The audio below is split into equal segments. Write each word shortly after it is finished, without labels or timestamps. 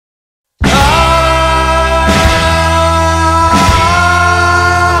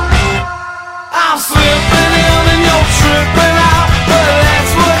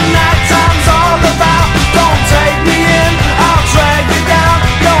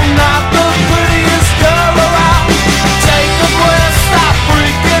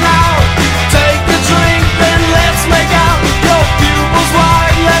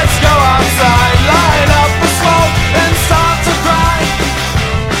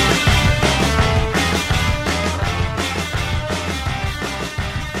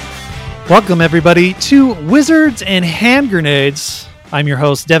Welcome, everybody, to Wizards and Hand Grenades. I'm your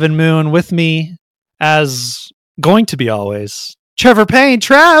host, Devin Moon. With me, as going to be always, Trevor Payne.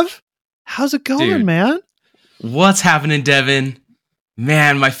 Trev, how's it going, Dude, man? what's happening, Devin?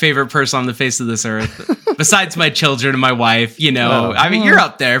 Man, my favorite person on the face of this earth, besides my children and my wife. You know, I mean, you're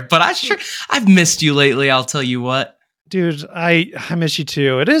up there, but I've missed you lately. I'll tell you what, dude. I miss you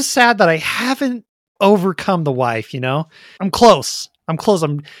too. It is sad that I haven't overcome the wife. You know, I'm close.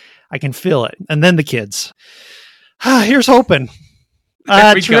 I can feel it. And then the kids. Here's hoping.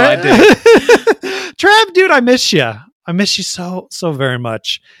 There we go. I did. Trev, dude, I miss you. I miss you so very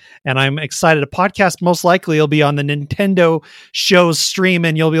much. And I'm excited. A podcast most likely will be on the Nintendo Show stream,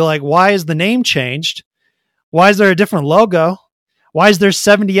 and you'll be like, why is the name changed? Why is there a different logo? Why is there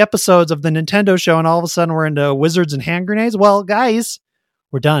 70 episodes of the Nintendo Show and all of a sudden we're into Wizards and Hand Grenades? Well, guys,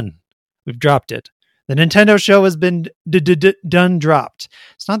 we're done. We've dropped it. The Nintendo Show has been done dropped.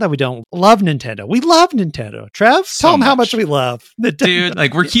 It's not that we don't love Nintendo. We love Nintendo. Trev, tell them how much we love Nintendo. Dude,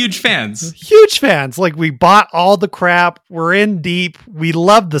 like, we're huge fans. Huge fans. Like, we bought all the crap. We're in deep. We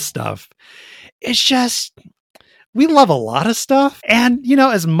love the stuff. It's just, we love a lot of stuff. And, you know,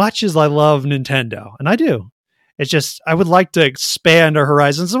 as much as I love Nintendo, and I do, it's just, I would like to expand our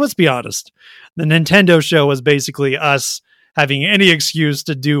horizons. So let's be honest. The Nintendo Show was basically us having any excuse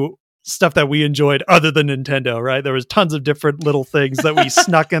to do stuff that we enjoyed other than Nintendo, right? There was tons of different little things that we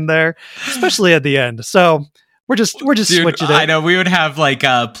snuck in there, especially at the end. So we're just Dude, switching it. I know we would have like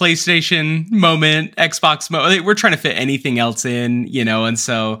a PlayStation moment, Xbox moment. We're trying to fit anything else in, you know, and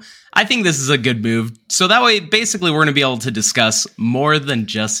so I think this is a good move. So that way, basically, we're going to be able to discuss more than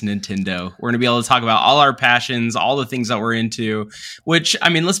just Nintendo. We're going to be able to talk about all our passions, all the things that we're into, which, I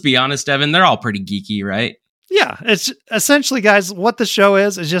mean, let's be honest, Evan, they're all pretty geeky, right? Yeah, it's essentially, guys, what the show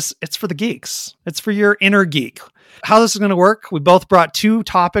is just, it's for the geeks. It's for your inner geek. How this is going to work, we both brought two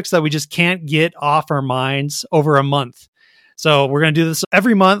topics that we just can't get off our minds over a month. So we're going to do this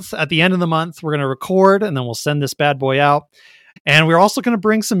every month. At the end of the month, we're going to record, and then we'll send this bad boy out. And we're also going to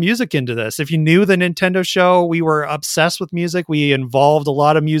bring some music into this. If you knew the Nintendo Show, we were obsessed with music. We involved a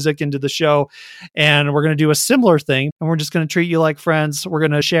lot of music into the show, and we're going to do a similar thing. And we're just going to treat you like friends. We're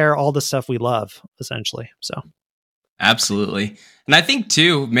going to share all the stuff we love, essentially. So, absolutely. And I think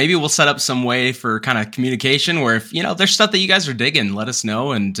too, maybe we'll set up some way for kind of communication where if, you know, there's stuff that you guys are digging, let us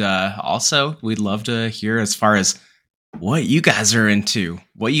know. And also, we'd love to hear as far as what you guys are into,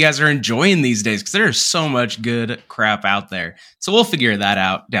 what you guys are enjoying these days, because there's so much good crap out there. So we'll figure that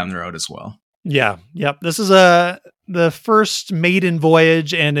out down the road as well. Yeah. Yep. This is the first maiden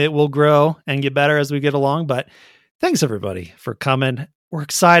voyage, and it will grow and get better as we get along. But thanks, everybody, for coming. We're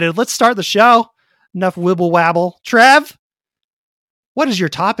excited. Let's start the show. Enough wibble wabble. Trev, what is your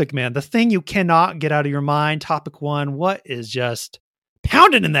topic, man? The thing you cannot get out of your mind. Topic one. What is just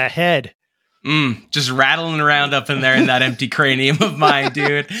pounding in that head? Just rattling around up in there in that empty cranium of mine,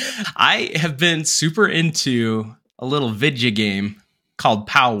 dude. I have been super into a little video game called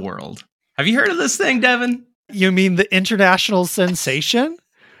Palworld. Have you heard of this thing, Devin? You mean the international sensation?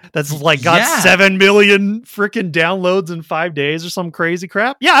 That's like got 7 million freaking downloads in 5 days or some crazy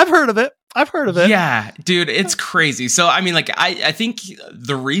crap? Yeah, I've heard of it. Yeah, dude, it's crazy. So, I mean, like, I think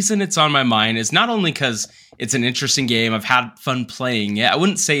the reason it's on my mind is not only because it's an interesting game. I've had fun playing it. I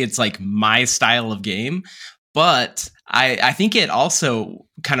wouldn't say it's like my style of game, but I think it also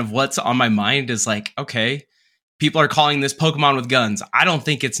kind of what's on my mind is like, okay, people are calling this Pokemon with guns. I don't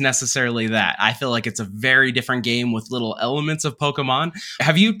think it's necessarily that. I feel like it's a very different game with little elements of Pokemon.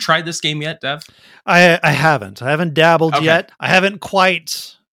 Have you tried this game yet, Dev? I haven't. I haven't dabbled yet. I haven't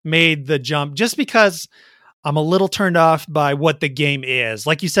quite made the jump just because I'm a little turned off by what the game is.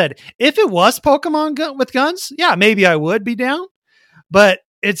 Like you said, if it was Pokemon with guns, yeah, maybe I would be down, but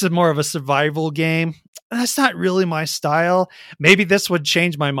it's more of a survival game. That's not really my style. Maybe this would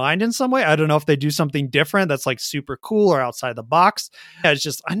change my mind in some way. I don't know if they do something different that's like super cool or outside the box. Yeah, it's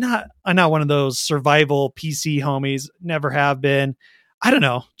just, I'm not one of those survival PC homies. Never have been. I don't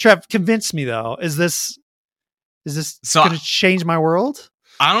know. Trev, convince me though. Is this going to change my world?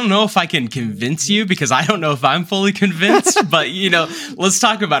 I don't know if I can convince you because I don't know if I'm fully convinced, but, you know, let's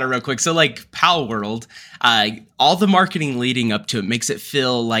talk about it real quick. So like Palworld, all the marketing leading up to it makes it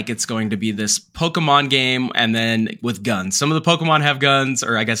feel like it's going to be this Pokemon game and then with guns. Some of the Pokemon have guns,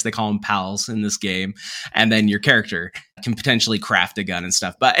 or I guess they call them pals in this game. And then your character can potentially craft a gun and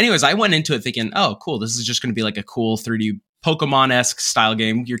stuff. But anyways, I went into it thinking, oh, cool, this is just going to be like a cool 3D Pokemon-esque style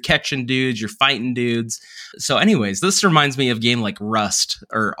game. You're catching dudes, you're fighting dudes. So anyways, this reminds me of a game like Rust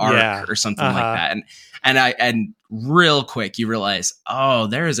or Ark or something like that. And real quick, you realize, oh,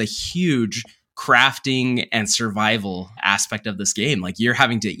 there is a huge crafting and survival aspect of this game. Like you're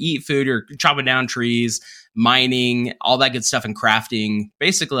having to eat food, you're chopping down trees, mining, all that good stuff, and crafting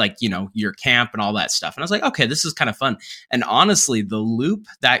basically like, you know, your camp and all that stuff. And I was like, okay, this is kind of fun. And honestly, the loop,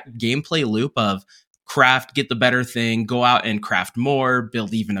 that gameplay loop of craft, get the better thing, go out and craft more,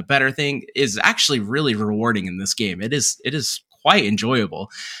 build even a better thing, is actually really rewarding in this game. It is quite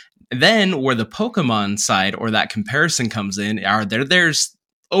enjoyable. Then where the Pokemon side or that comparison comes in there's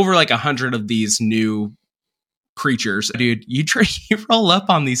over like 100 of these new creatures. Dude, you roll up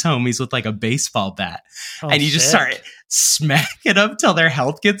on these homies with like a baseball bat and you just start smacking up till their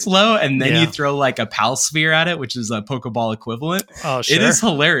health gets low, and then you throw like a Pal Sphere at it, which is a Pokeball equivalent. Oh, sure. It is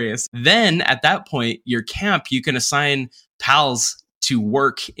hilarious. Then at that point, your camp, you can assign pals to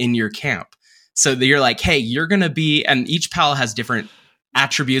work in your camp. So that you're like, hey, you're going to be, and each pal has different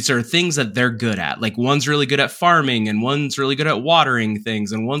attributes or things that they're good at. Like one's really good at farming, and one's really good at watering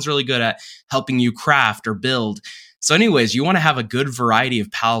things, and one's really good at helping you craft or build. So anyways, you want to have a good variety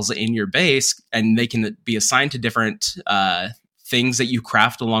of pals in your base, and they can be assigned to different things that you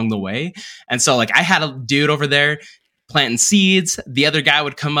craft along the way. And so like I had a dude over there planting seeds. The other guy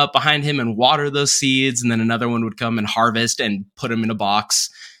would come up behind him and water those seeds. And then another one would come and harvest and put them in a box.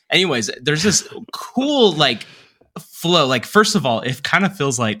 Anyways, there's this cool like flow. Like, first of all, it kind of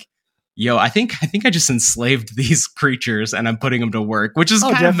feels like, yo, I think I just enslaved these creatures and I'm putting them to work, which is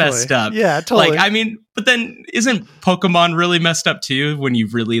kind of messed up. Yeah, totally. Like, I mean, but then isn't Pokemon really messed up too when you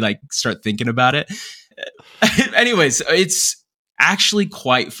really like start thinking about it? Anyways, it's actually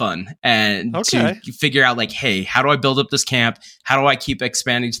quite fun and to figure out like, hey, how do I build up this camp? How do I keep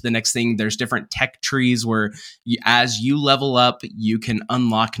expanding to the next thing? There's different tech trees where as you level up, you can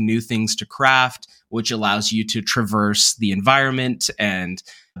unlock new things to craft, which allows you to traverse the environment and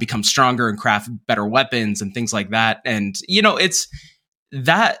become stronger and craft better weapons and things like that. And, you know,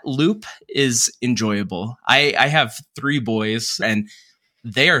 that loop is enjoyable. I have 3 boys and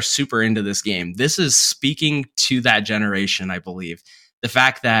they are super into this game. This is speaking to that generation, I believe. The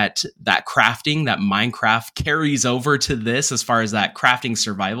fact that crafting, that Minecraft carries over to this as far as that crafting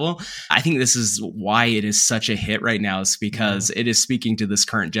survival, I think this is why it is such a hit right now, is because it is speaking to this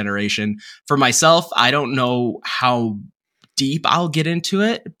current generation. For myself, I don't know how deep I'll get into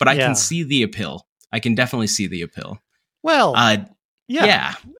it, but I can see the appeal. I can definitely see the appeal. Well,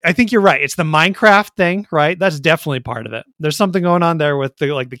 yeah, I think you're right. It's the Minecraft thing, right? That's definitely part of it. There's something going on there with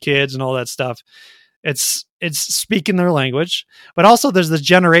the kids and all that stuff. It's speaking their language, but also there's this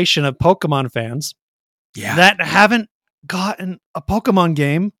generation of Pokemon fans that haven't gotten a Pokemon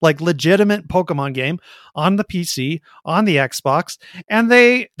game, like legitimate Pokemon game on the PC, on the Xbox, and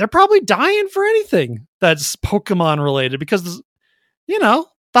they're probably dying for anything that's Pokemon related because, you know,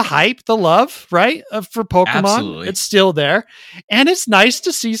 the hype, the love, right? For Pokemon, absolutely. It's still there. And it's nice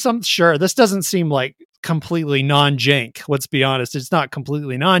to see sure, this doesn't seem like completely non-jank. Let's be honest. It's not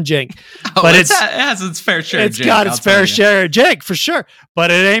completely non-jank, but it has its fair share of jank. It's got its fair share of jank for sure,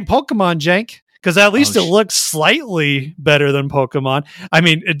 but it ain't Pokemon jank because at least it looks slightly better than Pokemon. I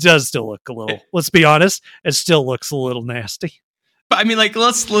mean, it does still look a little, let's be honest, it still looks a little nasty. But I mean, like,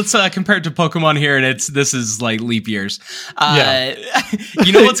 let's compare it to Pokemon here, and this is like leap years.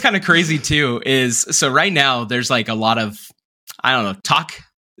 You know what's kind of crazy too is, so right now there's like a lot of, I don't know,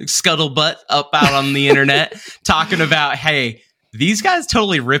 scuttlebutt up out on the internet talking about, hey, these guys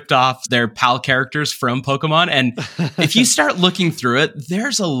totally ripped off their PAL characters from Pokemon. And if you start looking through it,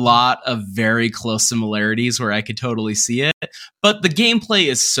 there's a lot of very close similarities where I could totally see it. But the gameplay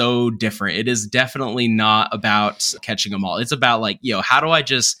is so different. It is definitely not about catching them all. It's about like, how do I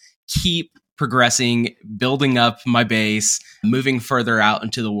just keep progressing, building up my base, moving further out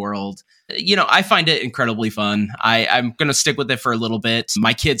into the world? I find it incredibly fun. I'm going to stick with it for a little bit.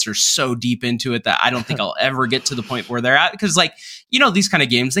 My kids are so deep into it that I don't think I'll ever get to the point where they're at. Because these kind of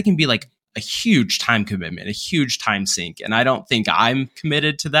games, they can be like a huge time commitment, a huge time sink. And I don't think I'm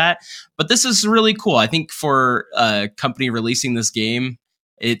committed to that. But this is really cool. I think for a company releasing this game,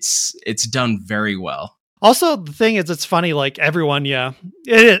 it's done very well. Also, the thing is, it's funny, like everyone, you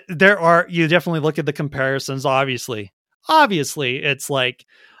definitely look at the comparisons, obviously. Obviously, it's like,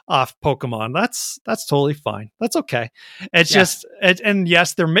 off Pokemon. That's totally fine. That's okay. It's just, and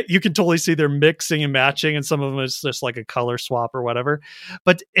yes, you can totally see they're mixing and matching, and some of them is just like a color swap or whatever.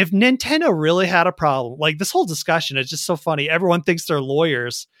 But if Nintendo really had a problem, like this whole discussion is just so funny. Everyone thinks they're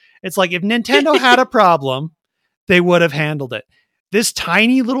lawyers. It's like if Nintendo had a problem, they would have handled it. This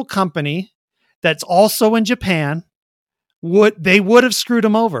tiny little company that's also in Japan, they would have screwed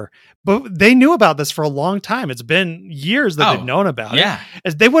them over. But they knew about this for a long time. It's been years that they've known about it.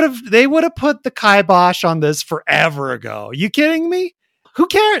 As they would have put the kibosh on this forever ago. Are you kidding me? Who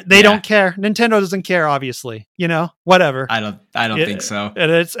cares? They don't care. Nintendo doesn't care, obviously. Whatever. I don't think so.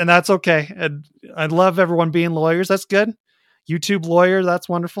 And that's okay. And I love everyone being lawyers. That's good. YouTube lawyer, that's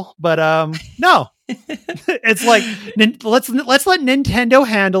wonderful. But no. It's like let's let Nintendo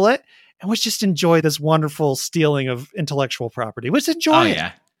handle it, and let's just enjoy this wonderful stealing of intellectual property. Let's enjoy it.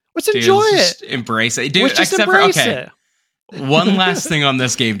 Yeah. Let's enjoy it. Just embrace it. Dude, let's just embrace it. One last thing on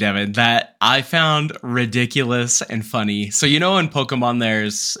this game, Devin, that I found ridiculous and funny. So in Pokemon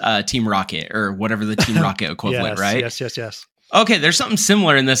there's Team Rocket, or whatever the Team Rocket equivalent, right? Yes. Okay, there's something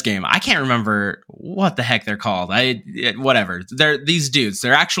similar in this game. I can't remember what the heck they're called. Whatever. They're these dudes.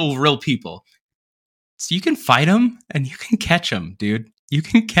 They're actual real people. So you can fight them and you can catch them, dude. You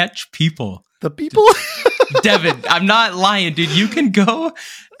can catch people. The people? Devin, I'm not lying, dude. You can go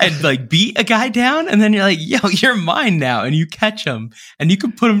and beat a guy down, and then you're like, yo, you're mine now. And you catch him, and you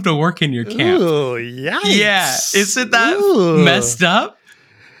can put him to work in your camp. Ooh, yikes. Yeah. Isn't that messed up?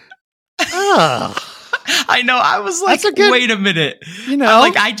 I know. I was like, wait a minute.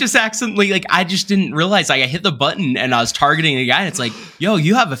 I just accidentally, I just didn't realize. I hit the button and I was targeting a guy, and it's like, yo,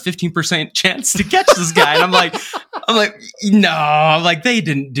 you have a 15% chance to catch this guy. And I'm like, no, they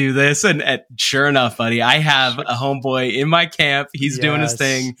didn't do this. And sure enough, buddy, I have a homeboy in my camp. He's doing his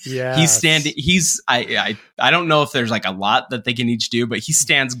thing. Yes. He's standing. I don't know if there's a lot that they can each do, but he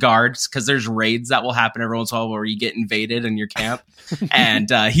stands guards because there's raids that will happen every once in a while where you get invaded in your camp.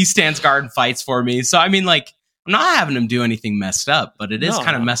 And he stands guard and fights for me. So, I'm not having him do anything messed up, but it is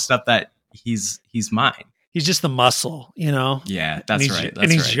kind of messed up that he's mine. He's just the muscle, Yeah, that's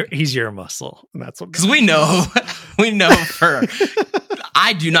right. He's your muscle. And that's what, because we know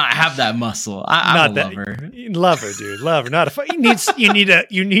I do not have that muscle. I'm a lover. Lover, dude. Lover. Not a fight. You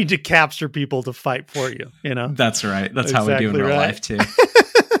need to capture people to fight for you, That's right. That's how we do in real life too.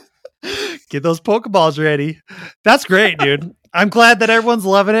 Get those Pokeballs ready. That's great, dude. I'm glad that everyone's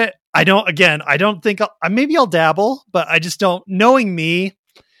loving it. I don't think maybe I'll dabble, but I just don't, knowing me.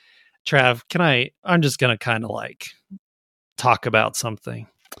 Trav, I'm just going to kind of talk about something.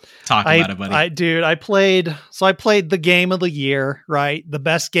 Talk about it, buddy. I played the game of the year, right? The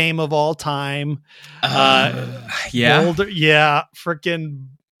best game of all time. Yeah. Freaking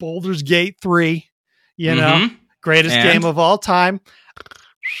Baldur's Gate 3, greatest game of all time.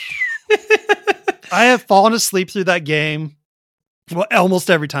 I have fallen asleep through that game. Well,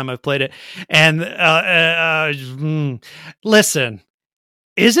 almost every time I've played it. And listen,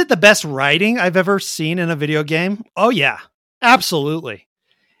 is it the best writing I've ever seen in a video game? Oh, yeah, absolutely.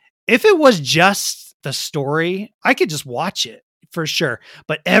 If it was just the story, I could just watch it for sure.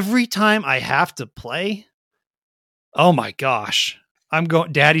 But every time I have to play, oh my gosh,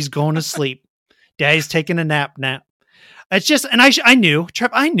 Daddy's going to sleep. Daddy's taking a nap. It's just, and I knew,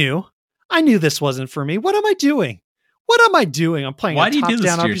 Trev, I knew this wasn't for me. What am I doing? I'm playing Why do you do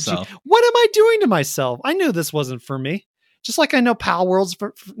this to yourself? What am I doing to myself? I knew this wasn't for me. Just like I know Pal World's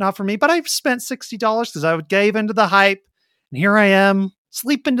not for me, but I've spent $60 because I gave into the hype. And here I am,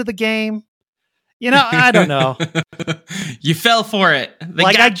 sleep into the game. I don't know. You fell for it.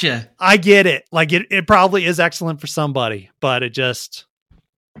 They got you. I get it. It probably is excellent for somebody, but it just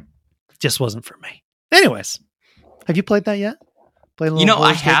wasn't for me. Anyways, have you played that yet?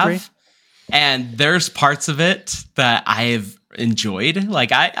 I have. 3? And there's parts of it that I've enjoyed.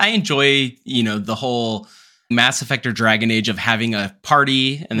 I enjoy, the whole Mass Effect or Dragon Age of having a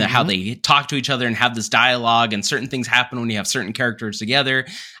party and then how they talk to each other and have this dialogue, and certain things happen when you have certain characters together.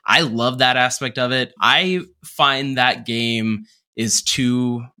 I love that aspect of it. I find that game is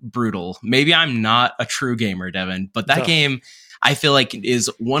too brutal. Maybe I'm not a true gamer, Devin, but that game, I feel like, is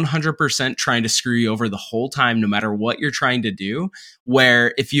 100% trying to screw you over the whole time, no matter what you're trying to do.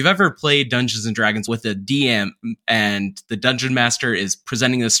 Where if you've ever played Dungeons and Dragons with a DM and the dungeon master is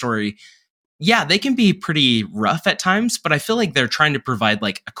presenting the story, yeah, they can be pretty rough at times, but I feel like they're trying to provide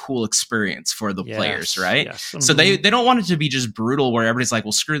a cool experience for the players, right? Yes. Mm-hmm. So they don't want it to be just brutal where everybody's like,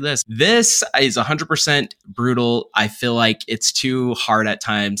 well, screw this. This is 100% brutal. I feel like it's too hard at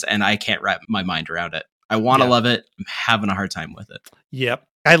times, and I can't wrap my mind around it. I want to love it. I'm having a hard time with it. Yep.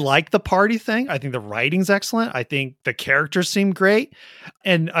 I like the party thing. I think the writing's excellent. I think the characters seem great.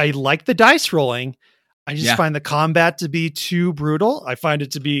 And I like the dice rolling. I just find the combat to be too brutal. I find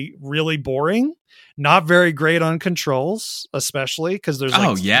it to be really boring. Not very great on controls, especially because there's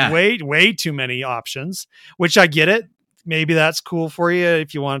way too many options, which I get it. Maybe that's cool for you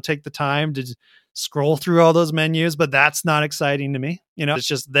if you want to take the time to scroll through all those menus, but that's not exciting to me. It's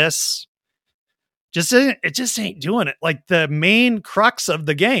just this. It just ain't doing it. The main crux of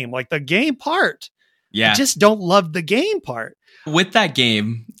the game, the game part. Yeah. I just don't love the game part. With that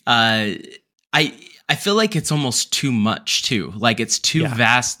game, I I feel like it's almost too much too. Like it's too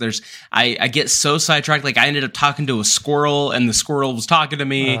vast. I get so sidetracked. Like I ended up talking to a squirrel and the squirrel was talking to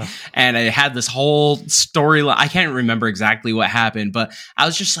me and I had this whole storyline. I can't remember exactly what happened, but I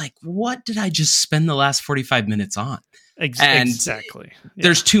was just like, what did I just spend the last 45 minutes on? Exactly.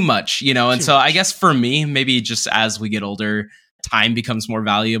 There's too much, and so I guess for me, maybe just as we get older, time becomes more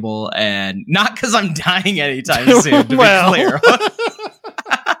valuable, and not because I'm dying anytime soon, to be clear.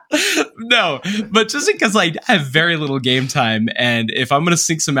 No, but just because I have very little game time, and if I'm going to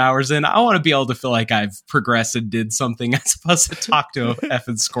sink some hours in, I want to be able to feel like I've progressed and did something as opposed to talk to a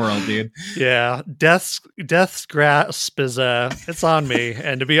effing squirrel, dude. Yeah, death's grasp is it's on me,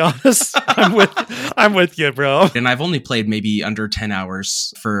 and to be honest, I'm with you, bro. And I've only played maybe under 10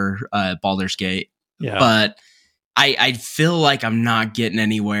 hours for Baldur's Gate, yeah, but I feel like I'm not getting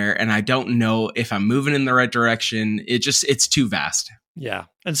anywhere, and I don't know if I'm moving in the right direction. It's too vast. Yeah.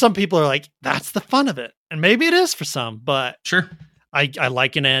 And some people are like, that's the fun of it. And maybe it is for some, but sure. I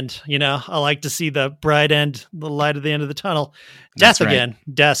like an end, I like to see the bright end, the light at the end of the tunnel. Death again.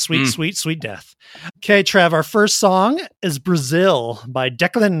 Death, sweet death. Okay, Trev, our first song is Brazil by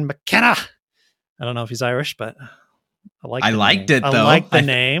Declan McKenna. I don't know if he's Irish, but I liked it though. I like the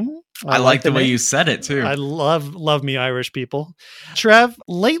name. I like the way you said it too. I love me Irish people. Trev,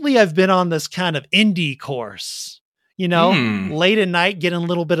 lately I've been on this kind of indie course. Late at night, getting a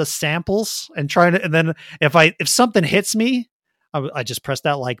little bit of samples and trying to, and then if something hits me, I just press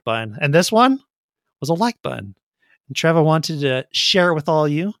that like button. And this one was a like button. And Trevor wanted to share it with all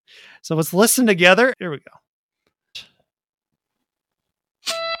you. So let's listen together. Here we go.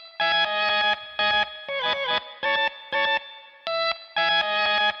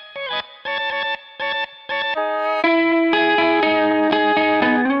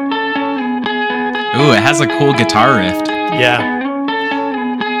 Ooh, it has a cool guitar riff. Yeah.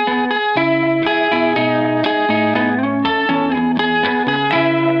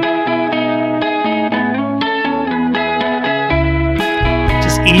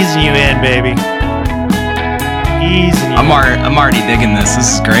 Just easing you in, baby. Easing you I'm already digging this.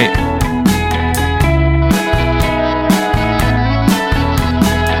 This is great.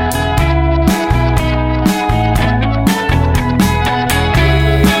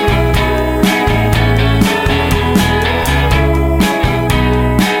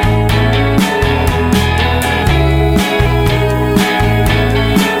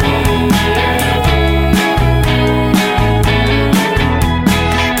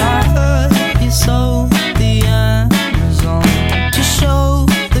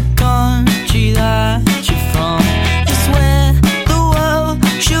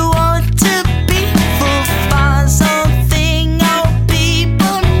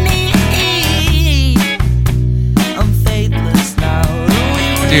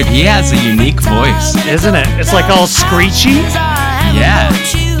 Dude, he has a unique voice. Isn't it? It's like all screechy. Yeah.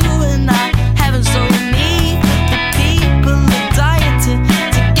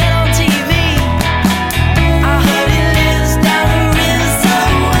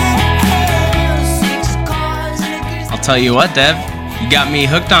 I'll tell you what, Dev. You got me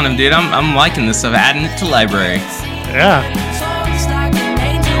hooked on him, dude. I'm liking this stuff. Adding it to library. Yeah.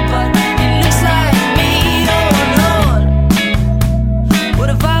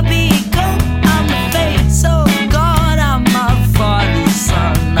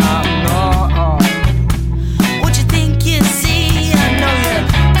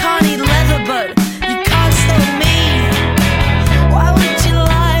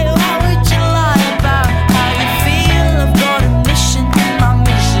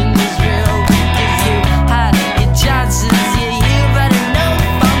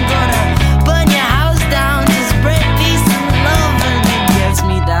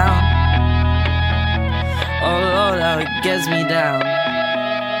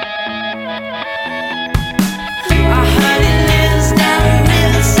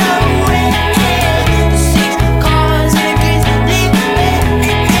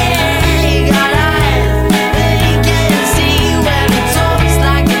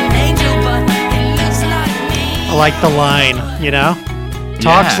 Like the line,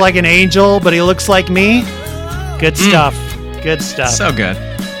 talks like an angel, but he looks like me. Good stuff. Good stuff. So good.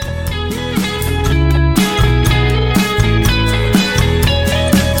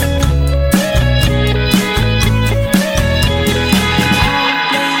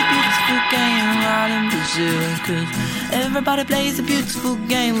 Everybody plays a beautiful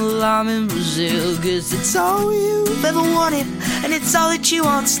game while I'm in Brazil, 'cause it's all you've ever wanted and it's all that you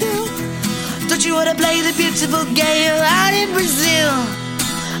want still. Don't you wanna play the beautiful game out in Brazil?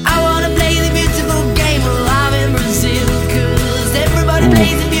 I wanna play the beautiful game while I'm in Brazil, 'cause everybody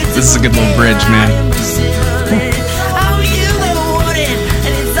plays the beautiful This is a good little bridge, man. All you ever wanted,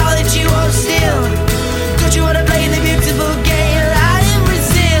 and it's all that you want still. Don't you wanna play the beautiful game out in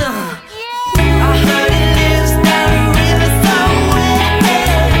Brazil? I heard it lives down a river somewhere.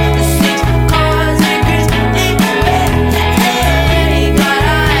 The 6 cars and a grizzly bear. He got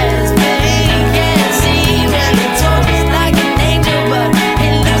eyes, but he can't see. Well, he talks like an angel, but he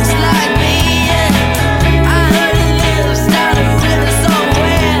looks like me. I heard it lives down a river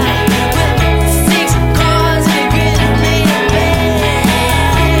somewhere. With 6 cars and a grizzly bear.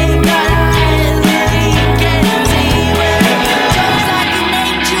 He got eyes, but he can't see. Well, he talks like an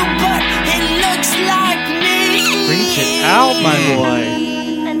angel, but he looks like me. Preach it out, my boy.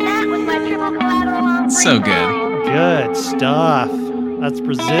 And that was my triple collateral on So Free good. Fire. Good stuff. That's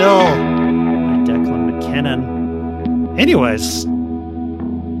Brazil by Declan McKinnon. Anyways,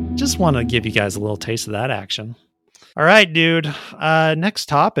 just want to give you guys a little taste of that action. All right, dude. Next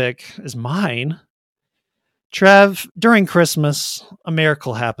topic is mine. Trev, during Christmas, a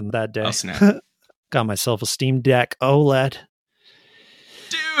miracle happened that day. Oh, snap. Got myself a Steam Deck OLED.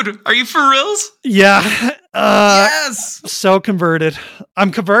 Dude, are you for reals? Yeah. Yes. So converted.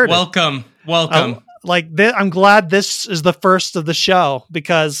 I'm converted. Welcome. I'm glad this is the first of the show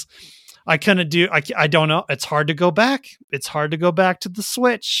because I couldn't do. I don't know. It's hard to go back. It's hard to go back to the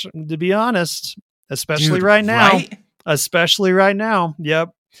Switch, to be honest. Especially Dude, right now. right? Especially right now.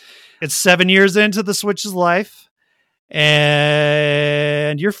 Yep. It's 7 years into the Switch's life,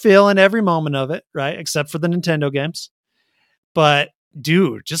 and you're feeling every moment of it, right? Except for the Nintendo games. But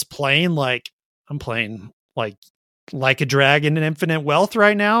dude, just playing I'm playing like a Dragon in Infinite Wealth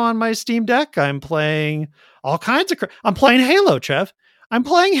right now on my Steam Deck. I'm playing all kinds of I'm playing Halo, Trev. I'm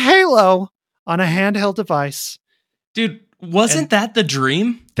playing Halo on a handheld device. Dude, wasn't that the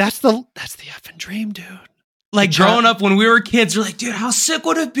dream? That's the effing dream, dude. Like growing up when we were kids, we're like, dude, how sick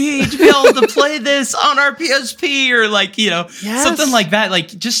would it be to be able to play this on our PSP or Yes. something like that. Like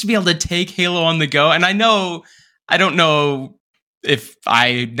just to be able to take Halo on the go. And I don't know if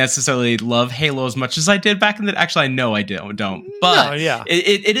I necessarily love Halo as much as I did back in the. Actually, I know I don't. But No, yeah.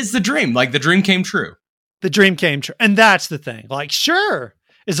 it is the dream. Like the dream came true. The dream came true. And that's the thing. Like, sure.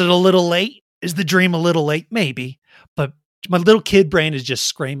 Is it a little late? Is the dream a little late? Maybe. But my little kid brain is just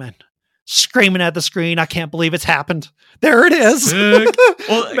screaming at the screen. I can't believe it's happened. There it is.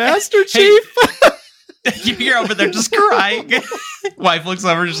 Well, Master Chief. You're over there just crying. Wife looks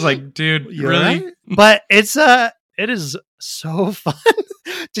over, just like, dude, You're really? right. But it is so fun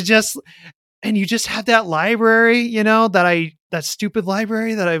to just, and you just have that library, that stupid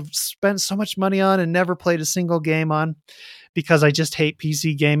library that I've spent so much money on and never played a single game on because I just hate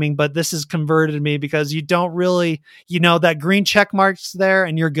PC gaming. But this has converted me because you don't really, that green check mark's there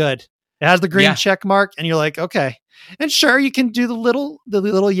and you're good. It has the green check mark and you're like, okay. And sure, you can do the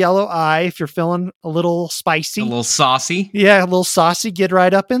little yellow eye if you're feeling a little spicy. A little saucy. Yeah, a little saucy. Get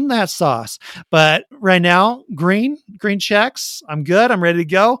right up in that sauce. But right now, green checks. I'm good. I'm ready to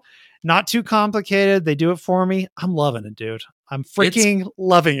go. Not too complicated. They do it for me. I'm loving it, dude. I'm freaking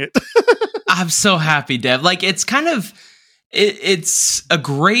loving it. I'm so happy, Dev. Like it's kind of it's a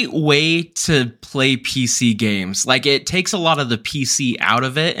great way to play PC games. Like it takes a lot of the PC out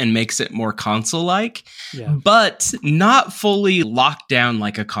of it and makes it more console-like, but not fully locked down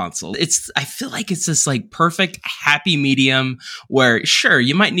like a console. I feel like it's this like perfect happy medium where sure,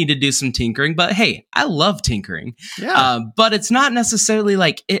 you might need to do some tinkering, but hey, I love tinkering. Yeah. But it's not necessarily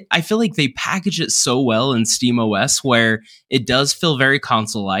like it. I feel like they package it so well in SteamOS where it does feel very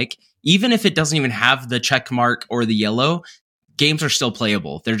console-like. Even if it doesn't even have the check mark or the yellow, games are still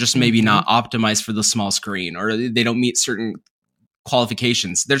playable. They're just maybe not optimized for the small screen or they don't meet certain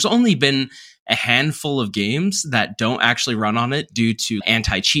qualifications. There's only been a handful of games that don't actually run on it due to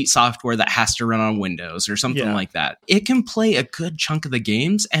anti-cheat software that has to run on Windows or something like that. It can play a good chunk of the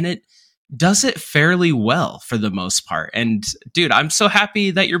games and it does it fairly well for the most part. And dude, I'm so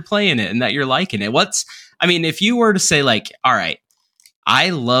happy that you're playing it and that you're liking it. If you were to say like, all right,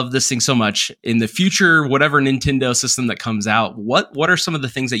 I love this thing so much. In the future, whatever Nintendo system that comes out, what are some of the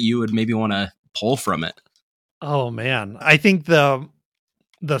things that you would maybe want to pull from it? Oh man, I think the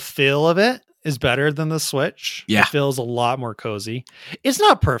feel of it is better than the Switch. Yeah, it feels a lot more cozy. It's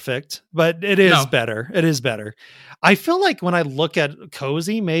not perfect, but it is better. It is better. I feel like when I look at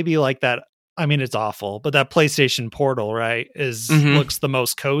cozy, maybe like that. I mean, it's awful, but that PlayStation Portal, right, looks the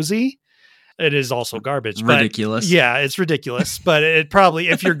most cozy. It is also garbage. Ridiculous. But yeah, it's ridiculous. But it probably,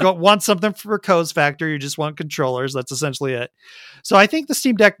 if you want something for codes factor, you just want controllers. That's essentially it. So I think the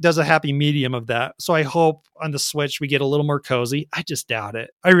Steam Deck does a happy medium of that. So I hope on the Switch we get a little more cozy. I just doubt it.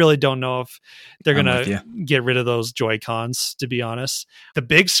 I really don't know if they're going to get rid of those Joy-Cons, to be honest. The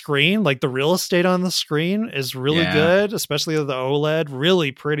big screen, like the real estate on the screen is really good, especially the OLED.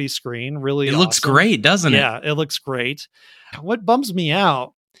 Really pretty screen. Really It looks great, doesn't it? Yeah, it looks great. What bums me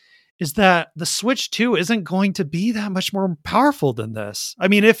out is that the Switch 2 isn't going to be that much more powerful than this. I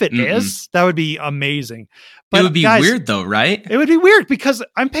mean, if it is, that would be amazing. But it would be weird though, right? It would be weird because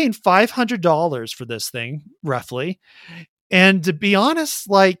I'm paying $500 for this thing, roughly. And to be honest,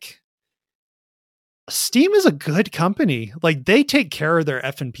 like, Steam is a good company. Like, they take care of their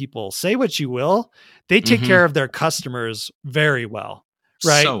effing people. Say what you will. They take care of their customers very well,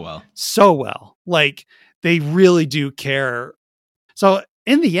 right? So well. Like, they really do care. So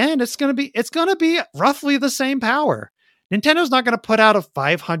in the end, it's going to be roughly the same power. Nintendo's not going to put out a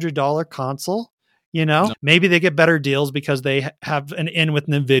 $500 console, you know? No. Maybe they get better deals because they have an in with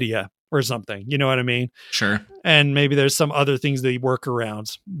Nvidia or something. You know what I mean? Sure. And maybe there's some other things they work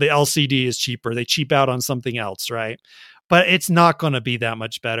around. The LCD is cheaper. They cheap out on something else, right? But it's not going to be that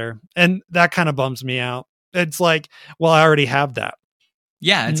much better. And that kind of bums me out. It's like, well, I already have that.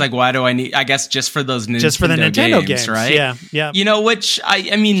 Yeah, it's like, why do I need? I guess just for those Nintendo, just for the Nintendo games, right? Yeah. You know, which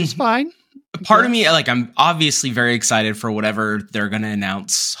I mean, it's fine. Part of me, like, I'm obviously very excited for whatever they're going to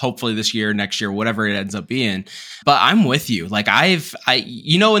announce. Hopefully this year, next year, whatever it ends up being. But I'm with you. Like,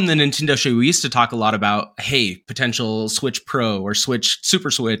 you know, in the Nintendo show, we used to talk a lot about, hey, potential Switch Pro or Super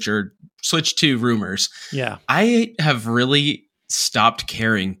Switch or Switch 2 rumors. Yeah, I have really stopped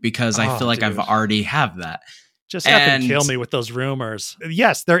caring because I feel like I've already have that. Just have to kill me with those rumors.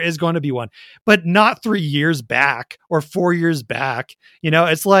 Yes, there is going to be one, but not 3 years back or 4 years back. You know,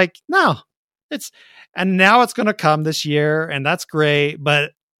 it's like, no, and now it's going to come this year, and that's great,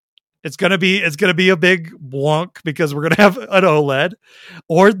 but it's going to be a big wonk because we're going to have an OLED,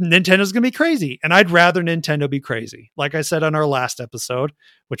 or Nintendo's going to be crazy. And I'd rather Nintendo be crazy. Like I said on our last episode,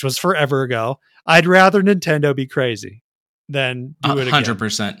 which was forever ago, I'd rather Nintendo be crazy than do it again.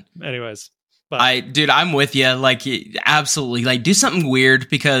 100%. Anyways. Dude, I'm with you. Like, absolutely. Like, do something weird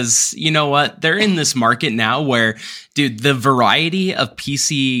because you know what? They're in this market now where, dude, the variety of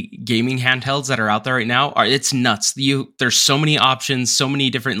PC gaming handhelds that are out there right now it's nuts. There's so many options, so many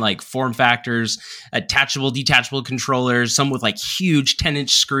different like form factors, attachable, detachable controllers, some with like huge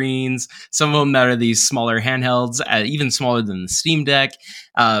 10-inch screens, some of them that are these smaller handhelds, even smaller than the Steam Deck.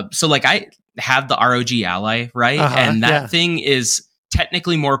 So like I have the ROG Ally, right? And that thing is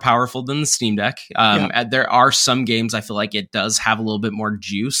technically more powerful than the Steam Deck. There are some games I feel like it does have a little bit more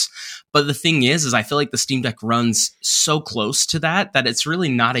juice. But the thing is I feel like the Steam Deck runs so close to that it's really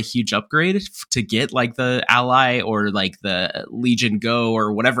not a huge upgrade to get like the Ally or like the Legion Go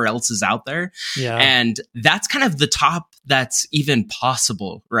or whatever else is out there. Yeah. And that's kind of the top that's even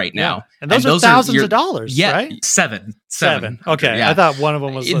possible right now. Yeah. And those are thousands of dollars, right? Seven. Okay. Yeah. I thought one of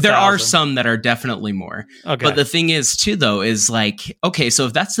them was there are some that are definitely more. Okay. But the thing is too, though, is like, okay, so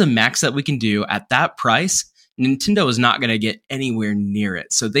if that's the max that we can do at that price, Nintendo is not going to get anywhere near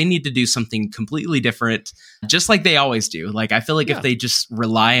it. So they need to do something completely different, just like they always do. Like, I feel like if they just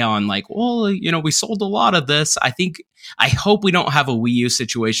rely on like, well, you know, we sold a lot of this. I hope we don't have a Wii U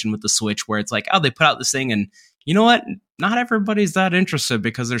situation with the Switch where it's like, oh, they put out this thing and you know what? Not everybody's that interested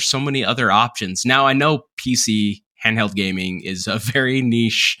because there's so many other options. Now, I know PC handheld gaming is a very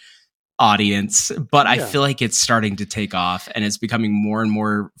niche audience, but I feel like it's starting to take off and it's becoming more and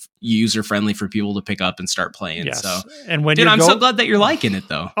more user friendly for people to pick up and start playing. Yes. So, and when I'm so glad that you're liking it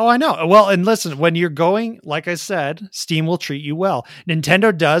though. Oh, I know. Well, and listen, when you're going, like I said, Steam will treat you well.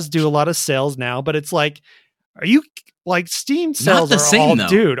 Nintendo does do a lot of sales now, but it's like, are you like Steam sales not the same, though.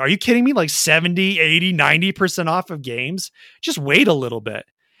 Dude, are you kidding me? Like 70, 80, 90% off of games. Just wait a little bit.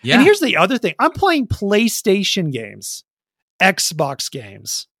 Yeah. And here's the other thing. I'm playing PlayStation games, Xbox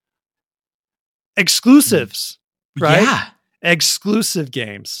games, exclusives, right? Yeah. Exclusive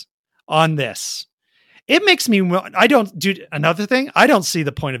games on this. It makes me, another thing, I don't see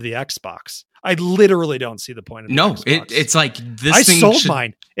the point of the Xbox. I literally don't see the point of the Xbox. It's like this I sold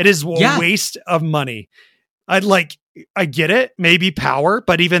mine. It is a waste of money. I get it, maybe power,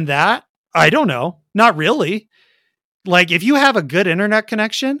 but even that, I don't know. Not really. Like if you have a good internet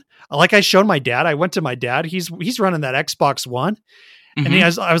connection, like I showed my dad, I went to my dad, he's running that Xbox One. Mm-hmm.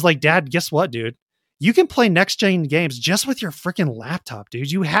 And I was like, Dad, guess what, dude? You can play next gen games just with your freaking laptop,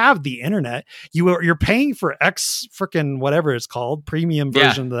 dude. You have the internet. You're paying for X freaking whatever it's called, premium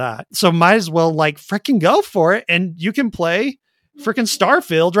version of that. So might as well like freaking go for it. And you can play freaking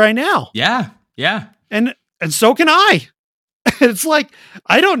Starfield right now. Yeah. And so can I. It's like,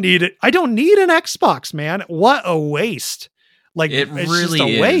 I don't need it. I don't need an Xbox, man. What a waste. Like, It it's really just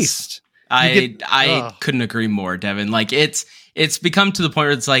a is. waste. I couldn't agree more, Devin. Like it's become to the point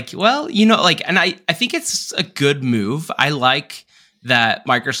where it's like, well, like, and I think it's a good move. I like that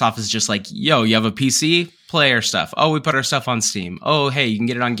Microsoft is just like, yo, you have a PC, play our stuff. Oh, we put our stuff on Steam. Oh, hey, you can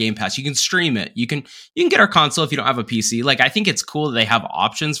get it on Game Pass. You can stream it. You can get our console if you don't have a PC. Like, I think it's cool that they have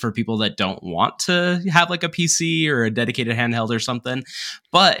options for people that don't want to have like a PC or a dedicated handheld or something.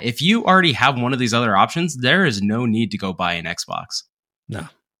 But if you already have one of these other options, there is no need to go buy an Xbox. No.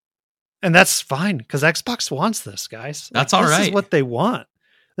 And that's fine, because Xbox wants this, guys. That's all right. This is what they want.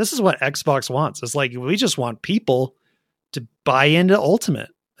 This is what Xbox wants. It's like, we just want people to buy into Ultimate,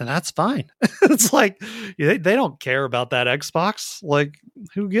 and that's fine. It's like, they don't care about that Xbox. Like,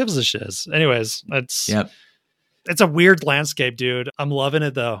 who gives a shiz? Anyways, it's a weird landscape, dude. I'm loving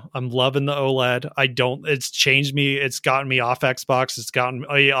it though. I'm loving the OLED. It's changed me. It's gotten me off Xbox. It's gotten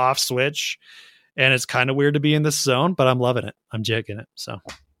me off Switch, and it's kind of weird to be in this zone, but I'm loving it. I'm jigging it. So,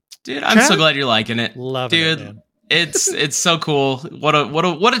 dude, I'm so glad you're liking it. Loving it, man. It's so cool. What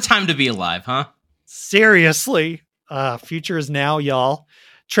a time to be alive, huh? Seriously. Future is now, y'all.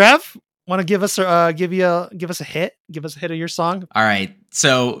 Trev, want to give us a hit? Give us a hit of your song. All right.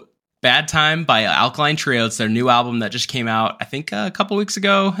 So, Bad Time by Alkaline Trio. It's their new album that just came out, I think, a couple weeks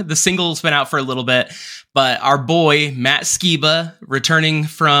ago. The single's been out for a little bit, but our boy Matt Skiba returning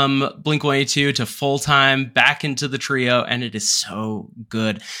from Blink-182 to full time back into the trio, and it is so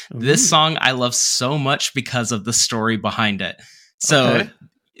good. Ooh. This song I love so much because of the story behind it. So. Okay.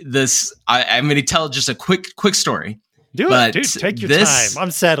 I'm going to tell just a quick story. Do it, dude. Take your time.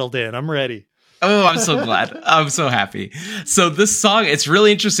 I'm settled in. I'm ready. Oh, I'm so glad. I'm so happy. So this song, it's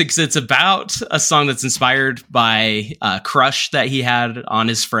really interesting because it's about a song that's inspired by a crush that he had on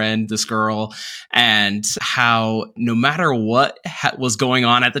his friend, this girl, and how no matter what was going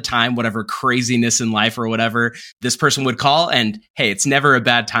on at the time, whatever craziness in life or whatever, this person would call, and hey, it's never a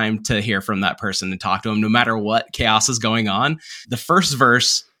bad time to hear from that person and talk to him, no matter what chaos is going on. The first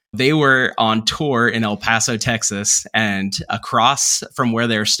verse, they were on tour in El Paso, Texas, and across from where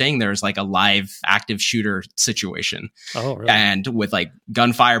they were staying, there was like a live active shooter situation. Oh, really? And with like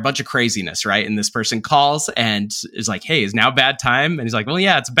gunfire, a bunch of craziness, right? And this person calls and is like, hey, is now a bad time? And he's like, well,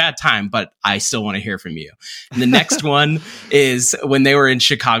 yeah, it's a bad time, but I still want to hear from you. And the next one is when they were in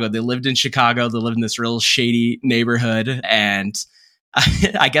Chicago. They lived in Chicago. They lived in this real shady neighborhood, and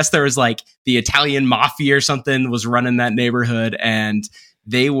I guess there was like the Italian mafia or something was running that neighborhood, and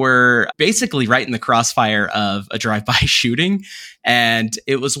they were basically right in the crossfire of a drive-by shooting. And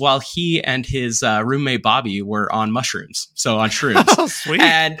it was while he and his roommate Bobby were on mushrooms. So on shrooms. Oh, sweet.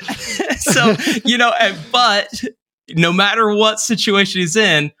 And so, but no matter what situation he's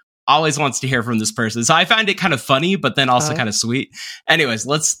in, always wants to hear from this person. So I find it kind of funny, but then also kind of sweet. Anyways,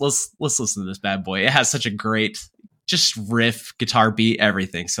 let's listen to this bad boy. It has such a great just riff, guitar beat,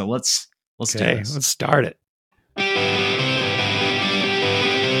 everything. So let's do this. Let's start it.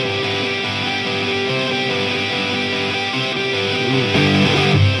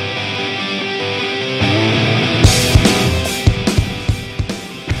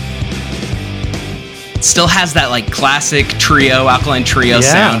 Still has that like classic trio, Alkaline Trio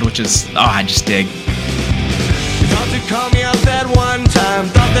sound, which is, I just dig. You thought to call me out that one time,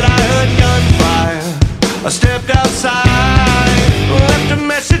 thought that I heard gunfire. I stepped outside, left a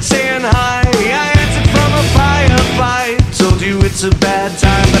message saying hi. I answered from a firefight, told you it's a bad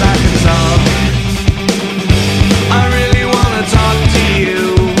time, but I can talk. I really wanna talk to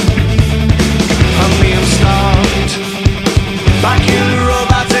you. I'm being stalked by killer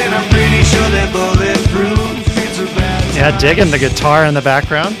robots, and I'm pretty sure they're bulletproof. It's a bad time. Yeah, digging the guitar in the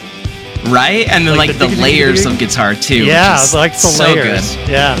background. Right? And then like the layers of guitar too. Yeah, like the layers. Good.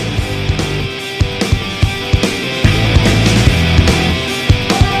 Yeah.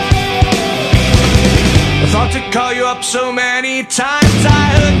 I thought to call you up so many times.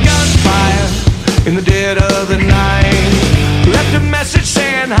 I heard gunfire in the dead of the night. Left a message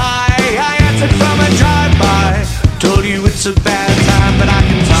saying hi. I answered from a drive-by. Told you it's a bad time, but I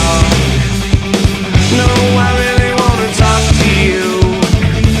can talk. No, I really wanna talk to you.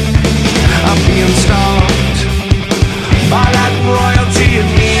 I'm being stalked by that royalty, and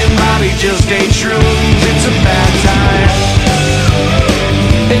me and Bobby just ate shrooms. It's a bad time,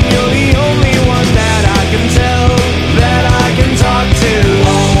 and you're the only one that I can tell that I can talk to.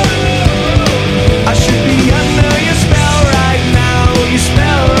 I should be under your spell right now. Your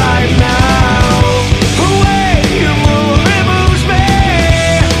spell right now. Away, you move,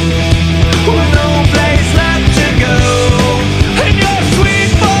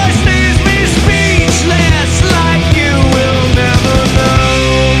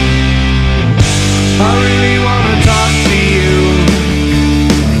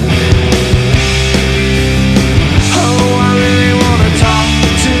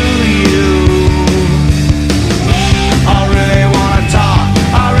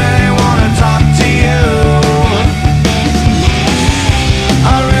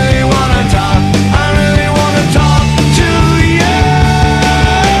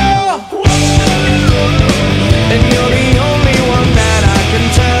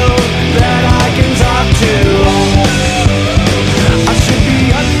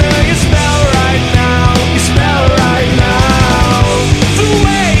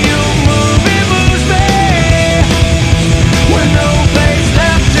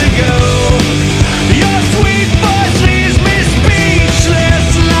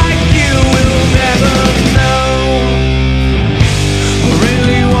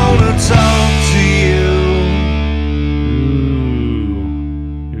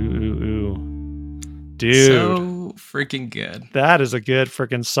 Dude. So freaking good. That is a good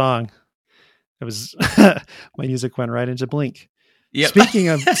freaking song. It was my music went right into Blink. Yep.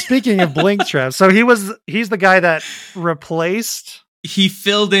 Speaking of Blink, Trev. So he's the guy that replaced He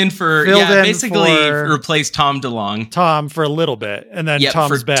filled in basically replaced Tom DeLonge. Tom for a little bit, and then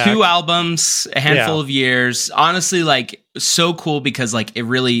Tom's for back. 2 albums, a handful of years. Honestly, like so cool because like it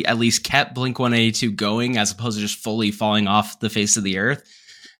really at least kept Blink-182 going as opposed to just fully falling off the face of the earth.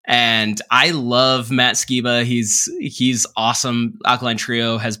 And I love Matt Skiba. He's awesome. Alkaline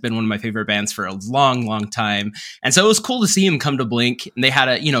Trio has been one of my favorite bands for a long, long time. And so it was cool to see him come to Blink. And they had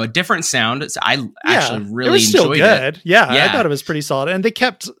a different sound. I actually really enjoyed it. Yeah, I thought it was pretty solid. And they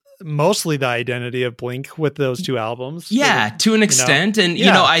kept mostly the identity of Blink with those 2 albums. Yeah, to an extent. And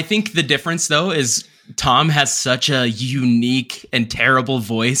I think the difference though is Tom has such a unique and terrible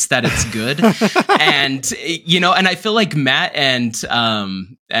voice that it's good. And I feel like Matt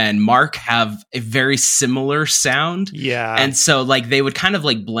and Mark have a very similar sound. Yeah. And so like they would kind of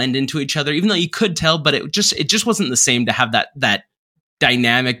like blend into each other, even though you could tell, but it just wasn't the same to have that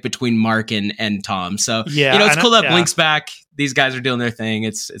dynamic between Mark and Tom. So it's cool that Blink's back. These guys are doing their thing.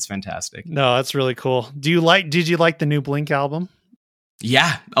 It's fantastic. No, that's really cool. Did you like the new Blink album?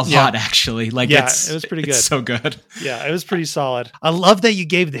 Yeah, a lot actually. Like it was pretty good. It's so good. Yeah, it was pretty solid. I love that you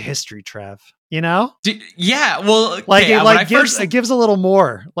gave the history, Trev. Yeah, well, it gives a little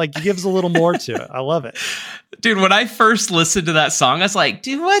more. Like it gives a little more to it. I love it. Dude, when I first listened to that song, I was like,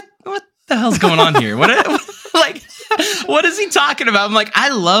 dude, what the hell's going on here? What is he talking about? I'm like, I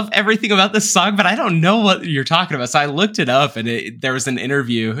love everything about this song, but I don't know what you're talking about. So I looked it up, and there was an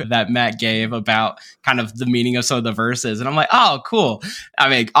interview that Matt gave about kind of the meaning of some of the verses. And I'm like, oh, cool. I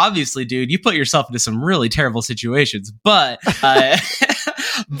mean, obviously, dude, you put yourself into some really terrible situations, but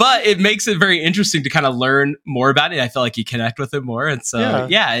but it makes it very interesting to kind of learn more about it. I feel like you connect with it more. And so,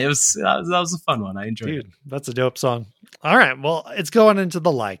 that was a fun one. I enjoyed it. That's a dope song. All right. Well, it's going into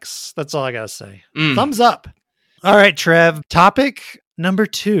the likes. That's all I got to say. Thumbs up. All right, Trev. Topic number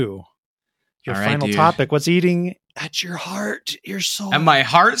 2. Your final topic. What's eating at your heart, your soul? At my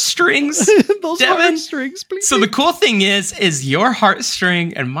heartstrings? Those Devin. heartstrings, please. So the cool thing is your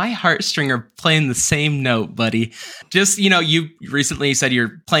heartstring and my heartstring are playing the same note, buddy. Just, you recently said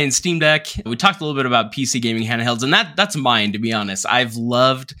you're playing Steam Deck. We talked a little bit about PC gaming handhelds, and that's mine, to be honest. I've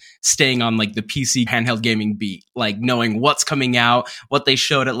loved staying on like the PC handheld gaming beat, like knowing what's coming out, what they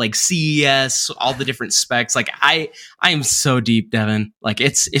showed at like CES, all the different specs. Like I am so deep, Devin. Like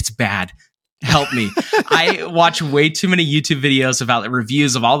it's bad. Help me. I watch way too many YouTube videos about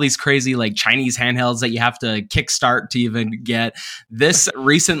reviews of all these crazy like Chinese handhelds that you have to kickstart to even get. This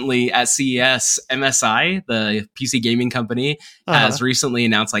recently at CES, MSI, the PC gaming company, has recently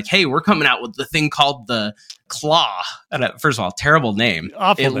announced like, hey, we're coming out with the thing called the Claw. First of all, terrible name.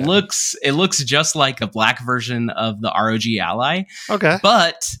 Awful name. It looks just like a black version of the ROG Ally. Okay.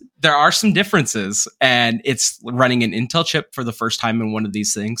 But there are some differences, and it's running an Intel chip for the first time in one of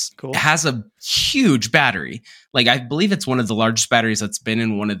these things. Cool. It has a huge battery. Like, I believe it's one of the largest batteries that's been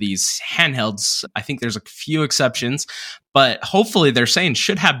in one of these handhelds. I think there's a few exceptions, but hopefully they're saying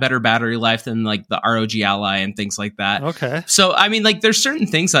should have better battery life than like the ROG Ally and things like that. Okay. So, I mean, like there's certain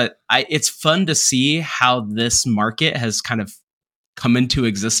things that it's fun to see how this market has kind of come into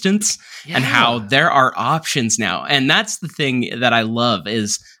existence and how there are options now. And that's the thing that I love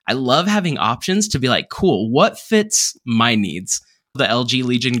is I love having options to be like, cool, what fits my needs? The LG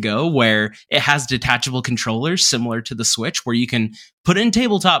Legion Go, where it has detachable controllers similar to the Switch, where you can put in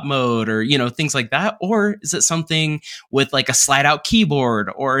tabletop mode or, things like that. Or is it something with like a slide out keyboard?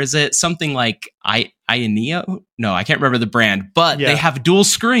 Or is it something like Ioneo? No, I can't remember the brand, but they have dual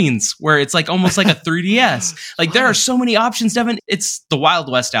screens where it's like almost like a 3DS. Like there are so many options, Devin. It's the Wild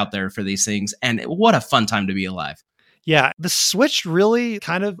West out there for these things. And what a fun time to be alive. Yeah, the Switch really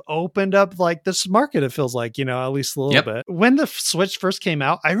kind of opened up like this market, it feels like, at least a little bit. When the Switch first came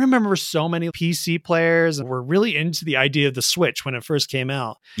out, I remember so many PC players were really into the idea of the Switch when it first came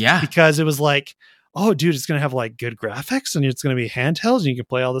out. Yeah. Because it was like, oh, dude, it's going to have like good graphics and it's going to be handhelds and you can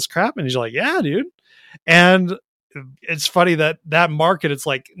play all this crap. And you're like, yeah, dude. And it's funny that market, it's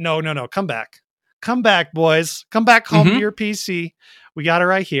like, no, come back. Come back, boys. Come back home to your PC. We got it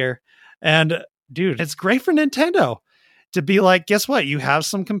right here. And dude, it's great for Nintendo to be like, guess what? You have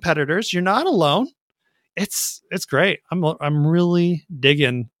some competitors. You're not alone. It's great. I'm really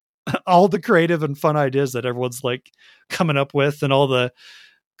digging all the creative and fun ideas that everyone's like coming up with and all the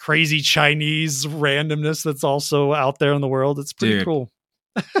crazy Chinese randomness that's also out there in the world. It's pretty cool.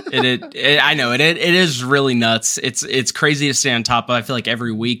 I know it is really nuts. It's crazy to stay on top of. I feel like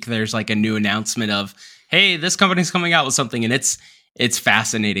every week there's like a new announcement of, hey, this company's coming out with something, and it's it's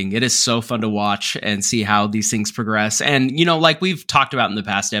fascinating. It is so fun to watch and see how these things progress. And, you know, like we've talked about in the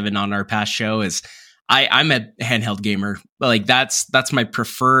past, Evan, on our past show, is I'm a handheld gamer. Like that's my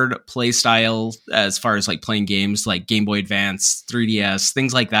preferred play style as far as like playing games like Game Boy Advance, 3DS,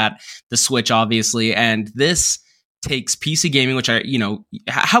 things like that. The Switch, obviously. And this takes PC gaming, which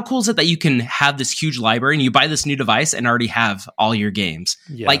how cool is it that you can have this huge library and you buy this new device and already have all your games?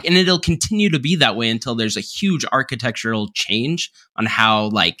 Yeah. Like, and it'll continue to be that way until there's a huge architectural change on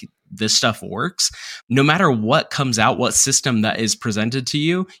how like this stuff works. No matter what comes out, what system that is presented to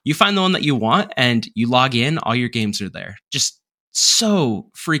you, you find the one that you want and you log in, all your games are there. Just so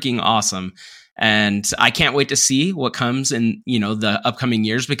freaking awesome. And I can't wait to see what comes in, you know, the upcoming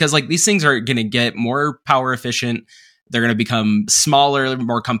years, because like these things are going to get more power efficient. They're going to become smaller,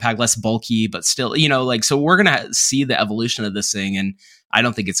 more compact, less bulky, but still, you know, like, so we're going to see the evolution of this thing. And I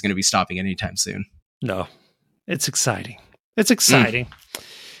don't think it's going to be stopping anytime soon. No, it's exciting. It's exciting.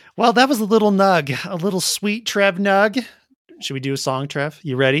 Well, that was a little nug, a little sweet Trev nug. Should we do a song, Trev?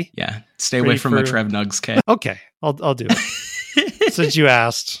 You ready? Yeah. Stay away from my Trev nugs, Kay. Okay. I'll do it. Since you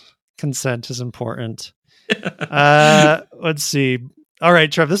asked, consent is important. Let's see. All right,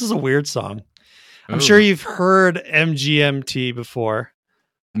 Trev, this is a weird song. I'm sure you've heard MGMT before.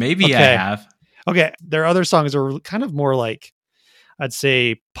 Maybe okay. I have. Okay. Their other songs are kind of more like, I'd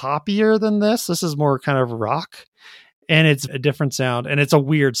say, poppier than this. This is more kind of rock. And it's a different sound, and it's a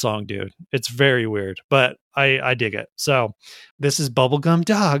weird song, dude. It's very weird, but I dig it. So this is Bubblegum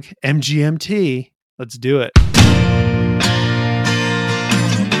Dog, MGMT. Let's do it.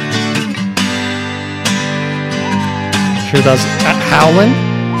 Sure that's howling?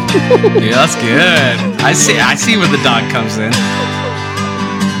 Yeah, that's good. I see where the dog comes in.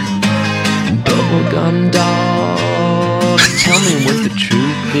 Bubblegum Dog, tell me what the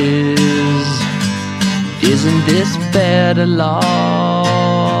truth is. Isn't this better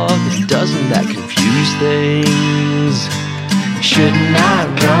love? Doesn't that confuse things? Shouldn't I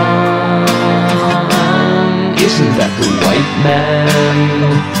run? Isn't that the white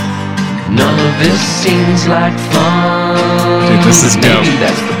man? None of this seems like fun. Dude, this is dope. Maybe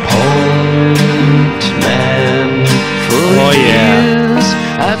that's the point, man. For years,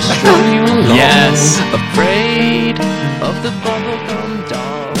 I've strung you along. Yes. Afraid of the bubblegum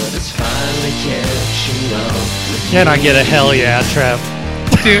dog. It's finally catching up. Can I get a hell yeah, Trev?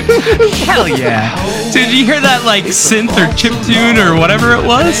 Dude, hell yeah. Dude, did you hear that like synth or chiptune or whatever it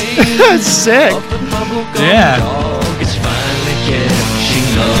was? Sick. Yeah. It's finally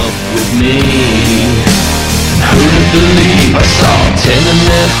catching up with me. Who'd believe I saw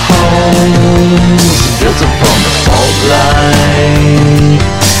tenement homes built upon the fault line?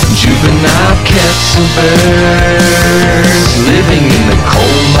 Juvenile cats and birds living in the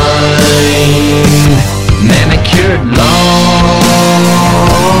coal mine. Manicured lawns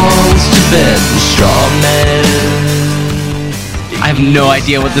to bed with straw men. I have no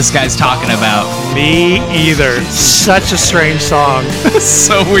idea what this guy's talking about. Me either. Such a strange song.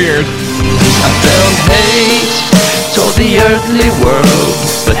 So weird. I felt hate toward the earthly world,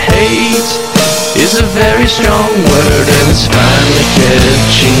 but hate is a very strong word, and it's finally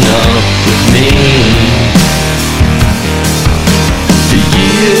catching up with me. The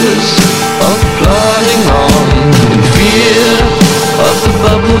years of plodding on in fear of the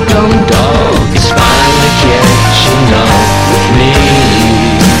bubblegum dog is finally catching up with me.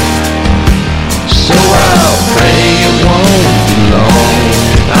 So I'll pray it won't be long.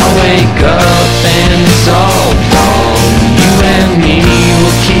 I'll wake up and it's all gone. You and me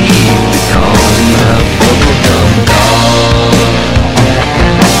will keep it calm. The bubblegum dog.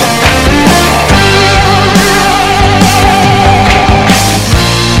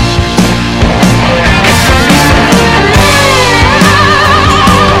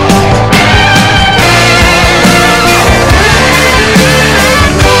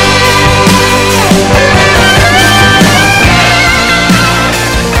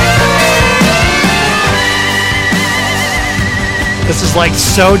 This is like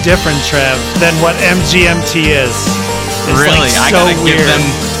so different, Trev, than what MGMT is. It's Really? like I so gotta weird.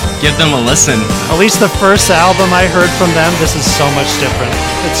 give them a listen. At least the first album I heard from them, this is so much different.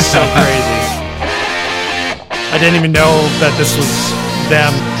 It's so crazy. I didn't even know that this was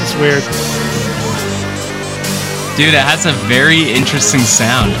them. It's weird. Dude, it has a very interesting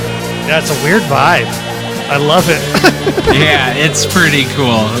sound. Yeah, it's a weird vibe. I love it. Yeah, it's pretty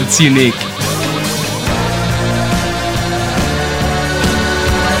cool. It's unique.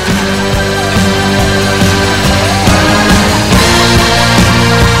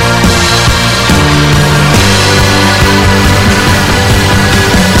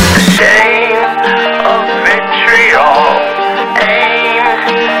 Of vitriol,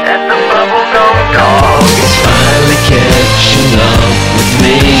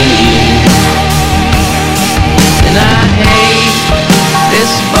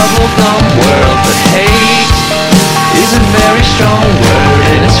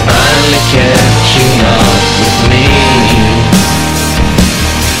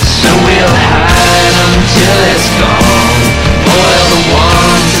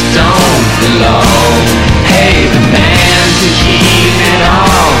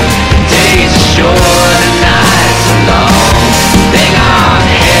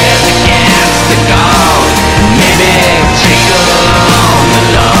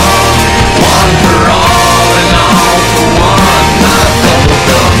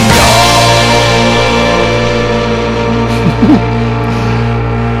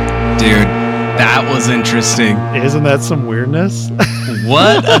 Dude, that was interesting. Isn't that some weirdness?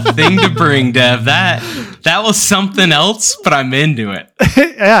 What a thing to bring, Dev. That was something else, but I'm into it.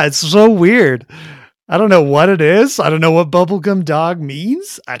 Yeah, it's so weird. I don't know what it is. I don't know what bubblegum dog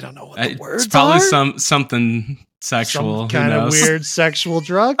means. I don't know what the words It's probably are. something sexual. Some kind of weird sexual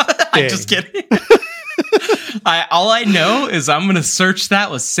drug. I'm just kidding. All I know is I'm going to search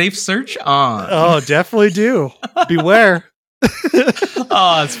that with Safe Search on. Oh, definitely do. Beware.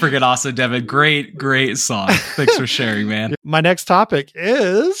 Oh, it's freaking awesome, Devin. Great song. Thanks for sharing, man. My next topic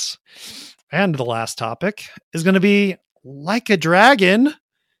is, and the last topic, is going to be Like a Dragon,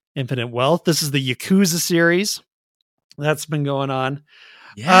 Infinite Wealth. This is the Yakuza series that's been going on.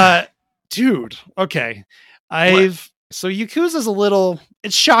 Yeah. Dude, okay. So Yakuza's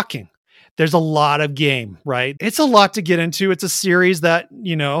it's shocking. There's a lot of game, right? It's a lot to get into. It's a series that,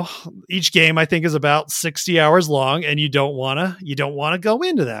 each game I think is about 60 hours long, and you don't want to go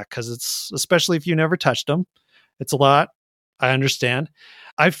into that because it's, especially if you never touched them, it's a lot. I understand.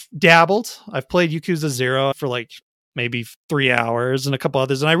 I've dabbled. I've played Yakuza 0 for like maybe 3 hours and a couple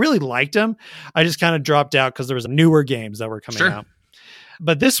others, and I really liked them. I just kind of dropped out because there was newer games that were coming out.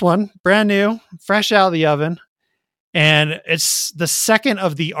 But this one, brand new, fresh out of the oven. And it's the second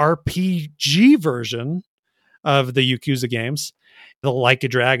of the RPG version of the Yakuza games, the Like a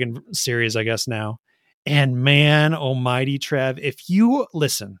Dragon series, I guess now. And man, almighty Trev, if you're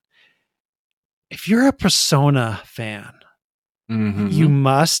a Persona fan, you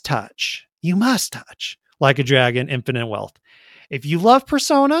must touch Like a Dragon, Infinite Wealth. If you love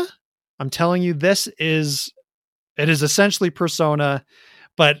Persona, I'm telling you, it is essentially Persona,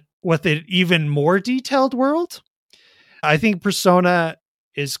 but with an even more detailed world. I think Persona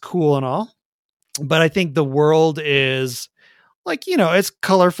is cool and all, but I think the world is like, it's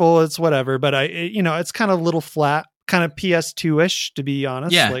colorful, it's whatever, but it's kind of a little flat, kind of PS2-ish, to be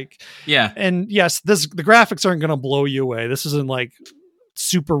honest. Yeah. And yes, the graphics aren't going to blow you away. This isn't like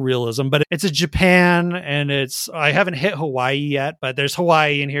super realism, but it's a Japan, and I haven't hit Hawaii yet, but there's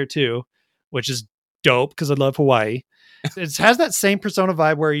Hawaii in here too, which is dope because I love Hawaii. It has that same Persona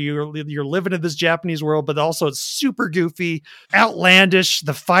vibe where you're living in this Japanese world, but also it's super goofy, outlandish.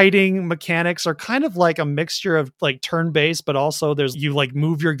 The fighting mechanics are kind of like a mixture of like turn-based, but also you like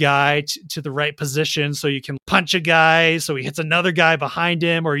move your guy to the right position so you can punch a guy so he hits another guy behind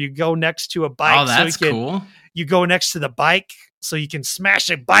him, or you go next to a bike. Oh, that's cool. You go next to the bike so you can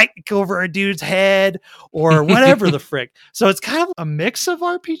smash a bike over a dude's head or whatever the frick. So it's kind of a mix of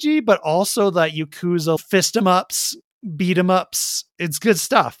RPG, but also that Yakuza fist 'em ups, beat 'em ups. It's good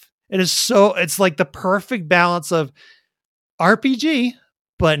stuff. It's like the perfect balance of RPG,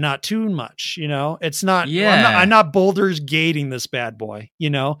 but not too much, it's not, I'm not Baldur's Gating this bad boy,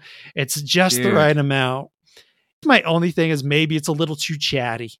 it's just the right amount. My only thing is maybe it's a little too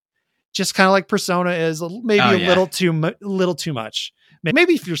chatty, just kind of like Persona is maybe a little too much.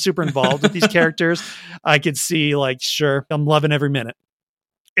 Maybe if you're super involved with these characters, I could see like, sure, I'm loving every minute.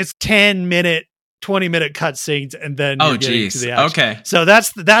 It's 10-minute, 20-minute cutscenes, and then you're getting to the action. Okay. So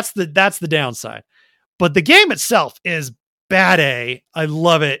that's the downside. But the game itself is bad A. I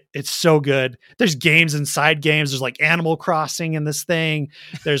love it. It's so good. There's games inside games. There's like Animal Crossing in this thing.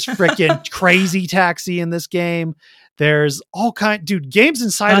 There's freaking Crazy Taxi in this game. There's all games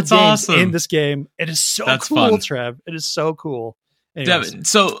inside of games in this game. It is so cool, fun. Trev. It is so cool. Devin,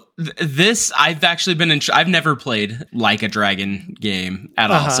 so this I've actually been I've never played Like a Dragon game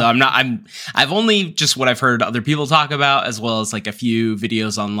at all. So I've only just what I've heard other people talk about, as well as like a few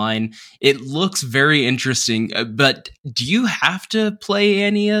videos online. It looks very interesting, but do you have to play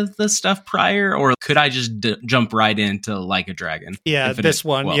any of the stuff prior, or could I just jump right into Like a Dragon? Yeah,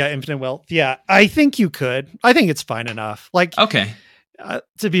 Infinite Wealth. Yeah, I think you could. I think it's fine enough. Like, okay.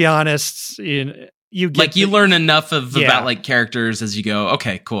 To be honest, you learn enough about like characters as you go.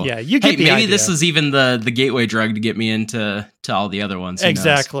 Okay, cool. Yeah, you get maybe idea. This is even the gateway drug to get me into all the other ones.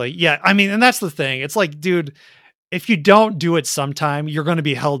 Exactly. Yeah, I mean, and that's the thing. It's like, dude, if you don't do it sometime, you're going to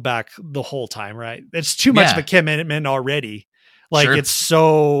be held back the whole time, right? It's too much of a commitment already. Like it's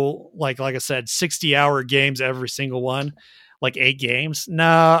so like I said, 60-hour games every single one. Like 8 games.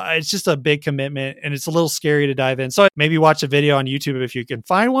 No, it's just a big commitment, and it's a little scary to dive in. So maybe watch a video on YouTube if you can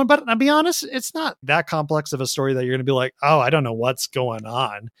find one, but I'll be honest, it's not that complex of a story that you're going to be like, oh, I don't know what's going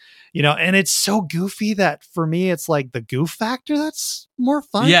on, and it's so goofy that for me, it's like the goof factor that's more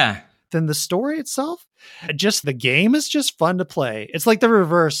fun than the story itself. Just the game is just fun to play. It's like the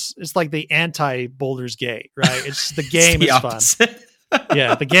reverse. It's like the anti Baldur's Gate, right? It's just the game is fun.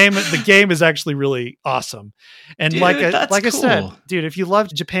 Yeah, the game is actually really awesome. And dude, I said, dude, if you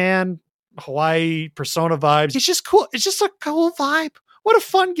love Japan, Hawaii, Persona vibes, it's just cool. It's just a cool vibe What a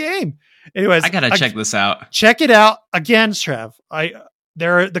fun game. Anyways, I gotta check this out. Check it out again, Trev.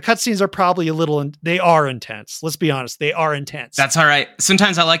 The cutscenes are probably they are intense. Let's be honest. They are intense. That's all right.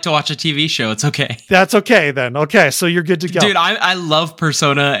 Sometimes I like to watch a TV show. It's okay. That's okay then. Okay. So you're good to go. Dude, I love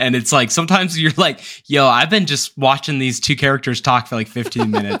Persona, and it's like, sometimes you're like, yo, I've been just watching these two characters talk for like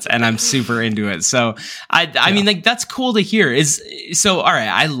 15 minutes and I'm super into it. So I mean, like, that's cool to hear. All right.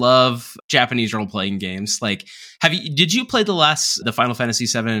 I love Japanese role-playing games. Like, did you play the Final Fantasy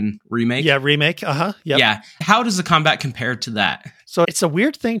VII remake? Yeah. Remake. Yep. Yeah. How does the combat compare to that? So it's a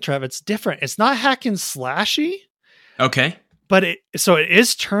weird thing, Trev. It's different. It's not hack and slashy. Okay. But it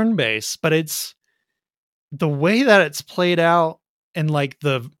is turn-based, but it's the way that it's played out and like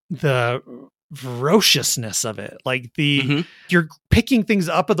the ferociousness of it. Like you're picking things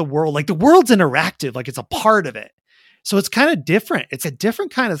up of the world. Like the world's interactive, like it's a part of it. So it's kind of different. It's a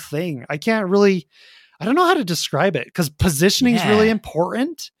different kind of thing. I don't know how to describe it because positioning is really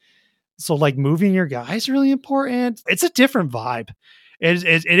important. So like moving your guy is really important. It's a different vibe.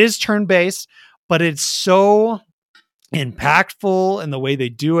 It is turn-based, but it's so impactful in the way they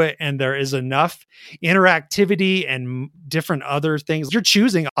do it. And there is enough interactivity and different other things. You're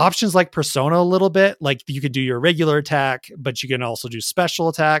choosing options like Persona a little bit. Like you could do your regular attack, but you can also do special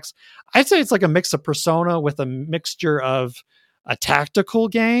attacks. I'd say it's like a mix of Persona with a mixture of a tactical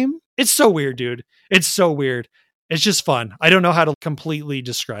game. It's so weird, dude. It's so weird. It's just fun. I don't know how to completely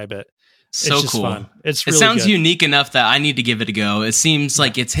describe it. So it's just cool. Fun. It sounds good. unique enough that I need to give it a go. It seems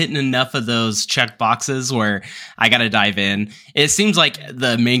like it's hitting enough of those check boxes where I got to dive in. It seems like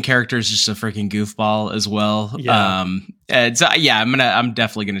the main character is just a freaking goofball as well. Yeah. I'm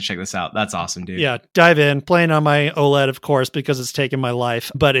definitely going to check this out. That's awesome, dude. Yeah. Dive in, playing on my OLED, of course, because it's taken my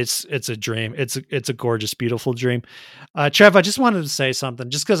life, but it's a dream. It's a gorgeous, beautiful dream. Trev, I just wanted to say something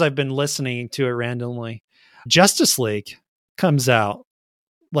just because I've been listening to it randomly. Justice League comes out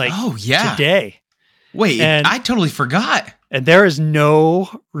today. Wait, I totally forgot. And there is no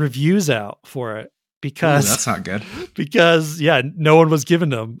reviews out for it because that's not good. Because no one was giving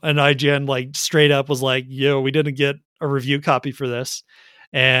them. And IGN like straight up was like, yo, we didn't get a review copy for this.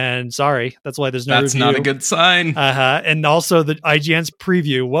 And sorry, that's why there's no That's review. not a good sign. And also the IGN's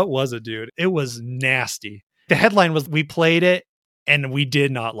preview, what was it, dude? It was nasty. The headline was, we played it and we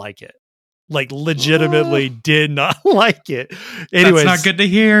did not like it. Like legitimately did not like it. Anyways, that's not good to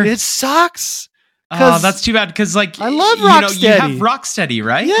hear. It sucks. Oh, that's too bad because like I love Rocksteady. You have Rocksteady,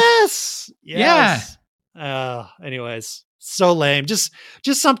 right? Yes. Yeah. Anyways, so lame. Just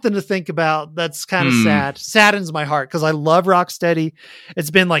something to think about. That's kind of sad. Saddens my heart because I love Rocksteady.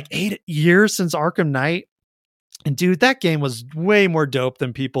 It's been like 8 years since Arkham Knight, and dude, that game was way more dope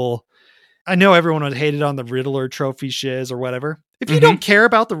than people. I know everyone would hate it on the Riddler trophy shiz or whatever. If you don't care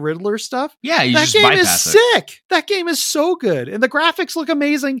about the Riddler stuff, you that just game is bypass sick. That game is so good. And the graphics look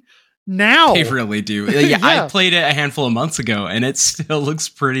amazing now. They really do. Yeah, I played it a handful of months ago and it still looks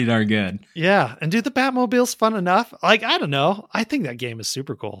pretty darn good. Yeah. And dude, the Batmobile's fun enough. Like, I don't know. I think that game is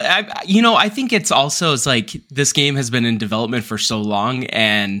super cool. I think it's also, it's like this game has been in development for so long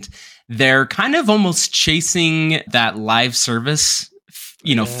and they're kind of almost chasing that live service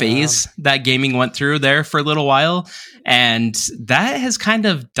phase that gaming went through there for a little while. And that has kind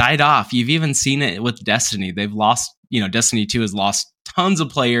of died off. You've even seen it with Destiny. They've lost, Destiny 2 has lost tons of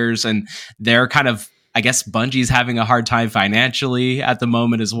players and they're kind of, I guess Bungie's having a hard time financially at the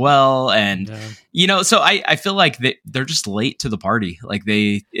moment as well. And, so I feel like they're just late to the party. Like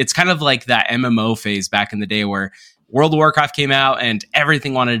it's kind of like that MMO phase back in the day where World of Warcraft came out and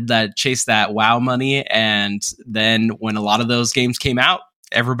everything wanted to chase that WoW money. And then when a lot of those games came out,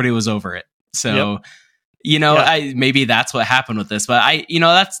 everybody was over it. So, maybe that's what happened with this, but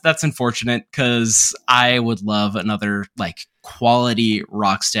that's unfortunate because I would love another like quality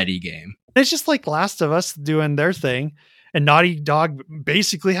Rocksteady game. It's just like Last of Us doing their thing, and Naughty Dog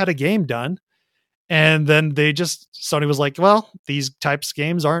basically had a game done. And then Sony was like, well, these types of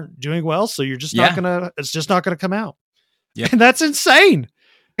games aren't doing well. So you're just it's just not going to come out. Yeah. And that's insane.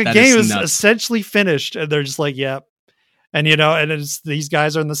 The game is essentially finished. And they're just like, yep. And, and these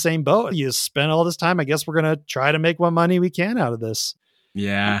guys are in the same boat. You spent all this time. I guess we're going to try to make what money we can out of this.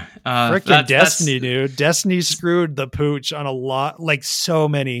 Yeah. Freaking Destiny, dude. Destiny screwed the pooch on a lot. Like so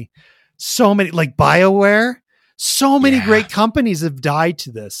many, like BioWare. So many great companies have died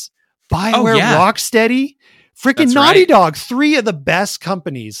to this. BioWare, Rocksteady, freaking Naughty Dog. 3 of the best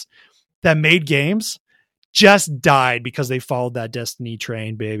companies that made games just died because they followed that Destiny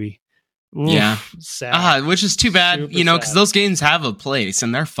train, baby. Oof, Yeah. sad. Which is too bad, Super because sad. those games have a place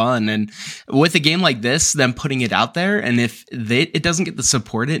and they're fun. And with a game like this, them putting it out there, and if it doesn't get the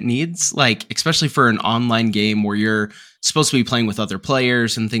support it needs, like especially for an online game where you're supposed to be playing with other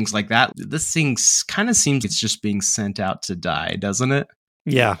players and things like that, this thing kind of seems it's just being sent out to die, doesn't it?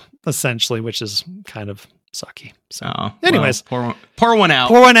 Yeah, essentially, which is kind of sucky. So, Oh, anyways, well, pour one out.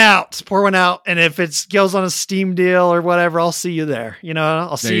 pour one out. And if it goes on a Steam deal or whatever, I'll see you there. I'll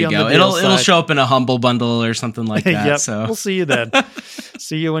There see you on go. the deal It'll side. show up in a Humble Bundle or something like that. Yep, So we'll see you then.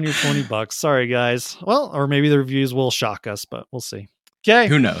 See you when you're $20. Sorry, guys. Well, or maybe the reviews will shock us, but we'll see. Okay,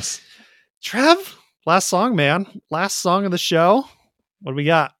 who knows? Trev, last song, man. Last song of the show. What do we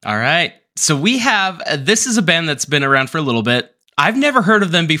got? All right. So we have this is a band that's been around for a little bit. I've never heard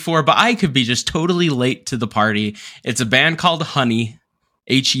of them before, but I could be just totally late to the party. It's a band called Honey,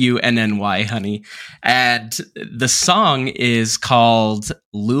 Hunny, Honey. And the song is called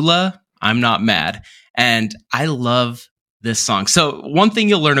Lula, I'm Not Mad. And I love this song. So one thing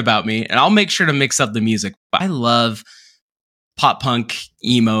you'll learn about me, and I'll make sure to mix up the music, but I love pop punk,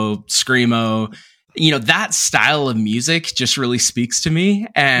 emo, screamo. That style of music just really speaks to me.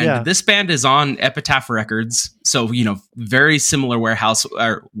 And this band is on Epitaph Records. So, very similar Wheelhouse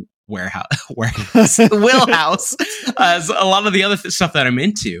as a lot of the other stuff that I'm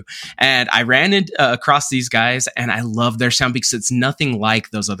into. And I ran across these guys and I love their sound because it's nothing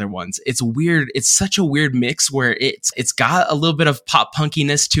like those other ones. It's weird. It's such a weird mix where it's got a little bit of pop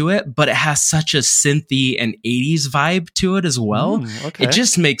punkiness to it, but it has such a synthy and 80s vibe to it as well. Okay. It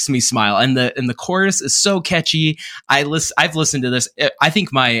just makes me smile. And the chorus is so catchy. I've listened to this. I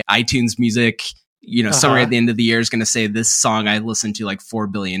think my iTunes music, somewhere at the end of the year is going to say this song I listened to like 4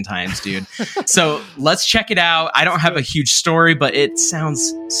 billion times, dude. So let's check it out. I don't have a huge story, but it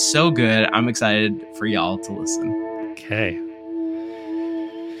sounds so good. I'm excited for y'all to listen. Okay.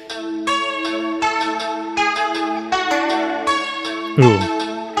 Ooh,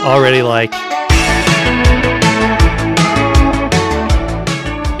 already like.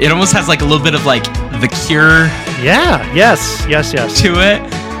 It almost has like a little bit of like The Cure Yeah. Yes. to it,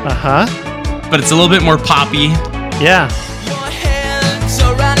 but it's a little bit more poppy. Yeah. Your hands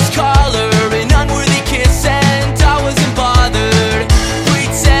around his collar, an unworthy kiss, and I wasn't bothered.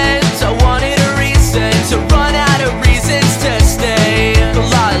 Pretend I wanted a reason to run out of reasons to stay.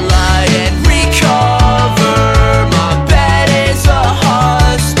 Lie and recover. My bed is a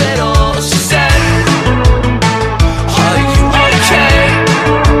hospital. She said, "Are you okay?"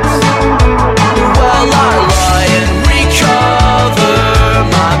 Well, I lie and recover.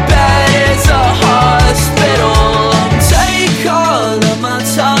 My bed is a hospital. Take all of my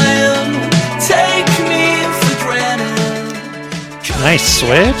time. Take me for granted. Nice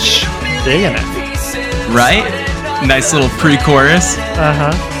switch. Digging it. Right? Nice little pre-chorus. Take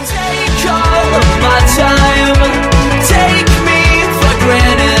all of my time. Take me for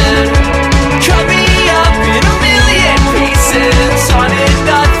granted. Cut me up in a million pieces on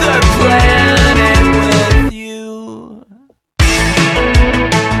another planet with you.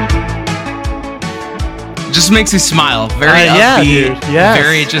 Just makes me smile. Very yeah, upbeat. dude. Yes.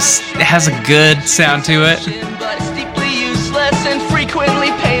 Very just, it has a good sound to it. But it's deeply useless and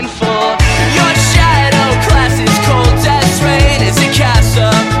frequently painful. Your shadow class is cold as rain. Is a cast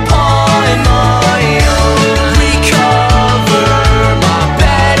upon my own. Recover. My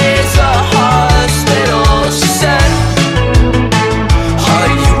bed is a hospital. She said, "Are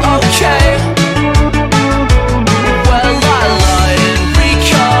you okay?" Well, I lie and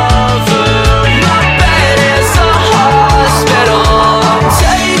recover. My bed is a hospital.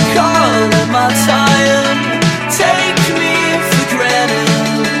 Take all of my time. Take me for granted.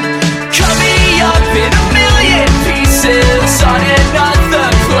 Cut me up in a million pieces on another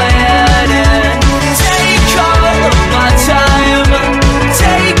planet. Take all of my time.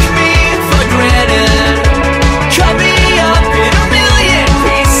 Take me for granted. Cut me up in a million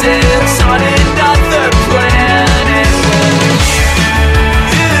pieces on another planet with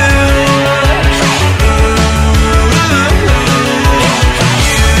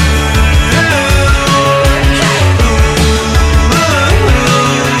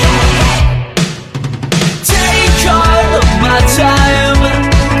Take all of my time.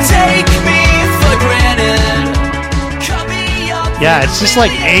 Take me for granted. Cut me up Yeah, it's just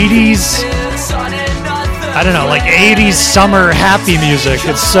like 80s. on another I don't know, like 80s summer happy music.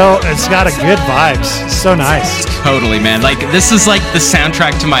 It's got a good vibes. It's so nice. Totally, man. Like, this is like the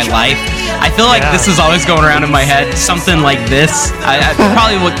soundtrack to my life. I feel like Yeah. this is always going around in my head. Something like this. I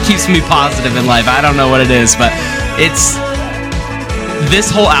probably what keeps me positive in life. I don't know what it is, but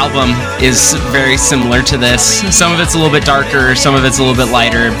this whole album is very similar to this. Some of it's a little bit darker, some of it's a little bit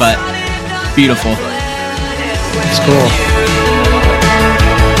lighter, but Beautiful. It's cool.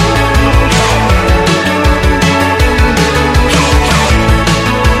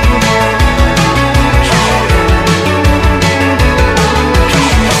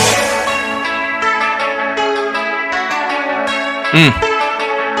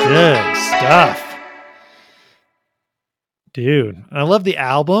 Good stuff. Dude, I love the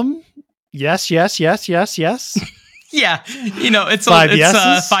album. Yes. Yeah, it's 5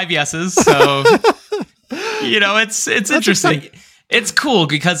 yeses? 5 yeses. So it's interesting. exciting. It's cool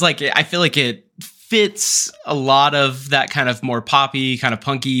because like I feel like it fits a lot of that kind of more poppy, kind of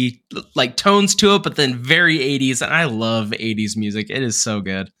punky like tones to it, but then very 80s. And I love 80s music. It is so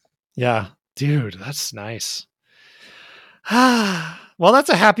good. Yeah, dude, that's nice. Well, that's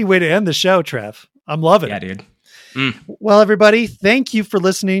a happy way to end the show, Trev. I'm loving Yeah, it. dude. Well, everybody, thank you for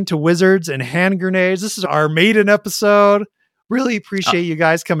listening to Wizards and Hand Grenades. This is our maiden episode. Really appreciate you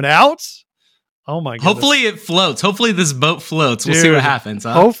guys coming out. Oh my goodness. Hopefully it floats. Hopefully this boat floats. We'll see Dude, what happens.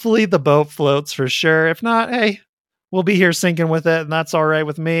 Huh? Hopefully the boat floats for sure. If not, hey, we'll be here sinking with it, and that's all right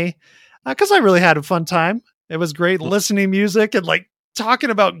with me. Because I really had a fun time. It was great listening music and like talking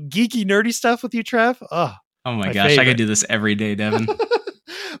about geeky, nerdy stuff with you, Trev. Oh my my gosh, I favorite. could do this every day, Devin.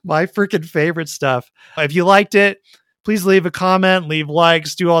 my freaking favorite stuff. If you liked it, please leave a comment, leave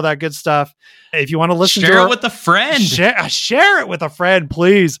likes, do all that good stuff. If you want to listen Share to it with a friend. share it with a friend,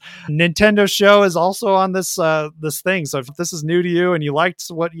 please. Nintendo Show is also on this thing. So if this is new to you and you liked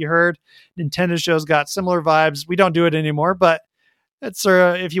what you heard, Nintendo Show's got similar vibes. We don't do it anymore, but it's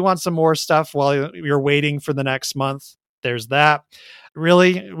if you want some more stuff while you're waiting for the next month, there's that.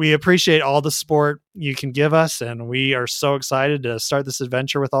 Really, we appreciate all the support you can give us, and we are so excited to start this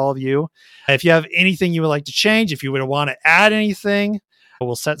adventure with all of you. If you have anything you would like to change, if you would want to add anything,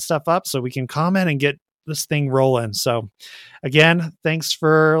 we'll set stuff up so we can comment and get this thing rolling. So again, thanks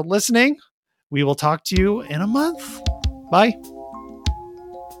for listening. We will talk to you in a month. Bye.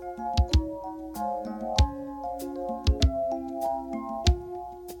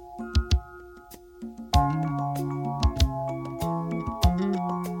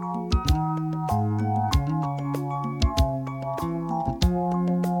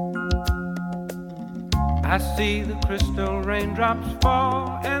 I see the crystal raindrops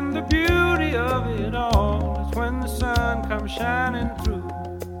fall, and the beauty of it all is when the sun comes shining through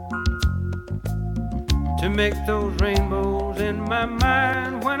to make those rainbows in my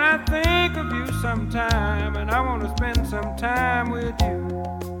mind. When I think of you sometime, and I want to spend some time with you,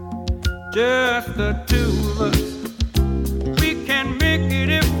 just the two of us. We can make it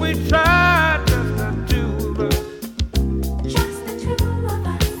if we try, just the two of us. Just the two of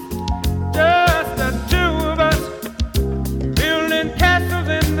us. Just the two of us, building castles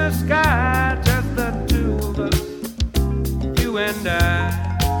in the sky. Just the two of us, you and I.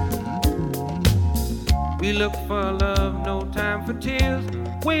 We look for love, no time for tears.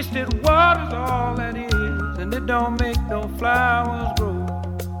 Wasted water's all that is, and it don't make no flowers grow.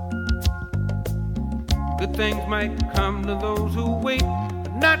 Good things might come to those who wait,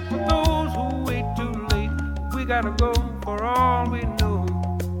 but not for those who wait too late. We gotta go for all we know.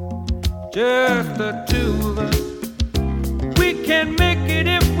 Just the two of us. We can make it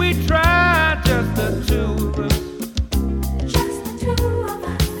if we try. Just the two of us. Just the two of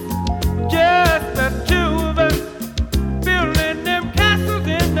us. Just the two of us. Building them castles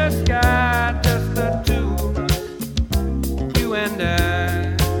in the sky. Just the two of us. You and I.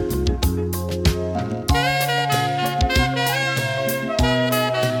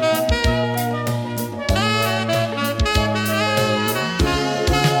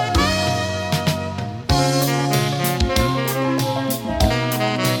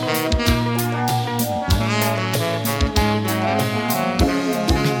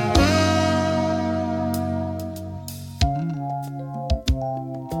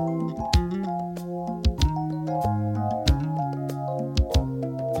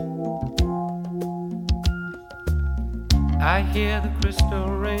 I hear the crystal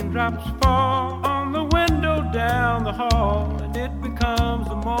raindrops fall on the window down the hall, and it becomes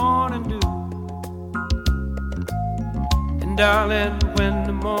the morning dew. And darling, when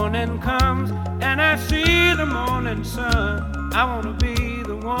the morning comes and I see the morning sun, I wanna be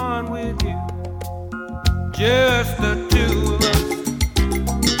the one with you. Just the two of us.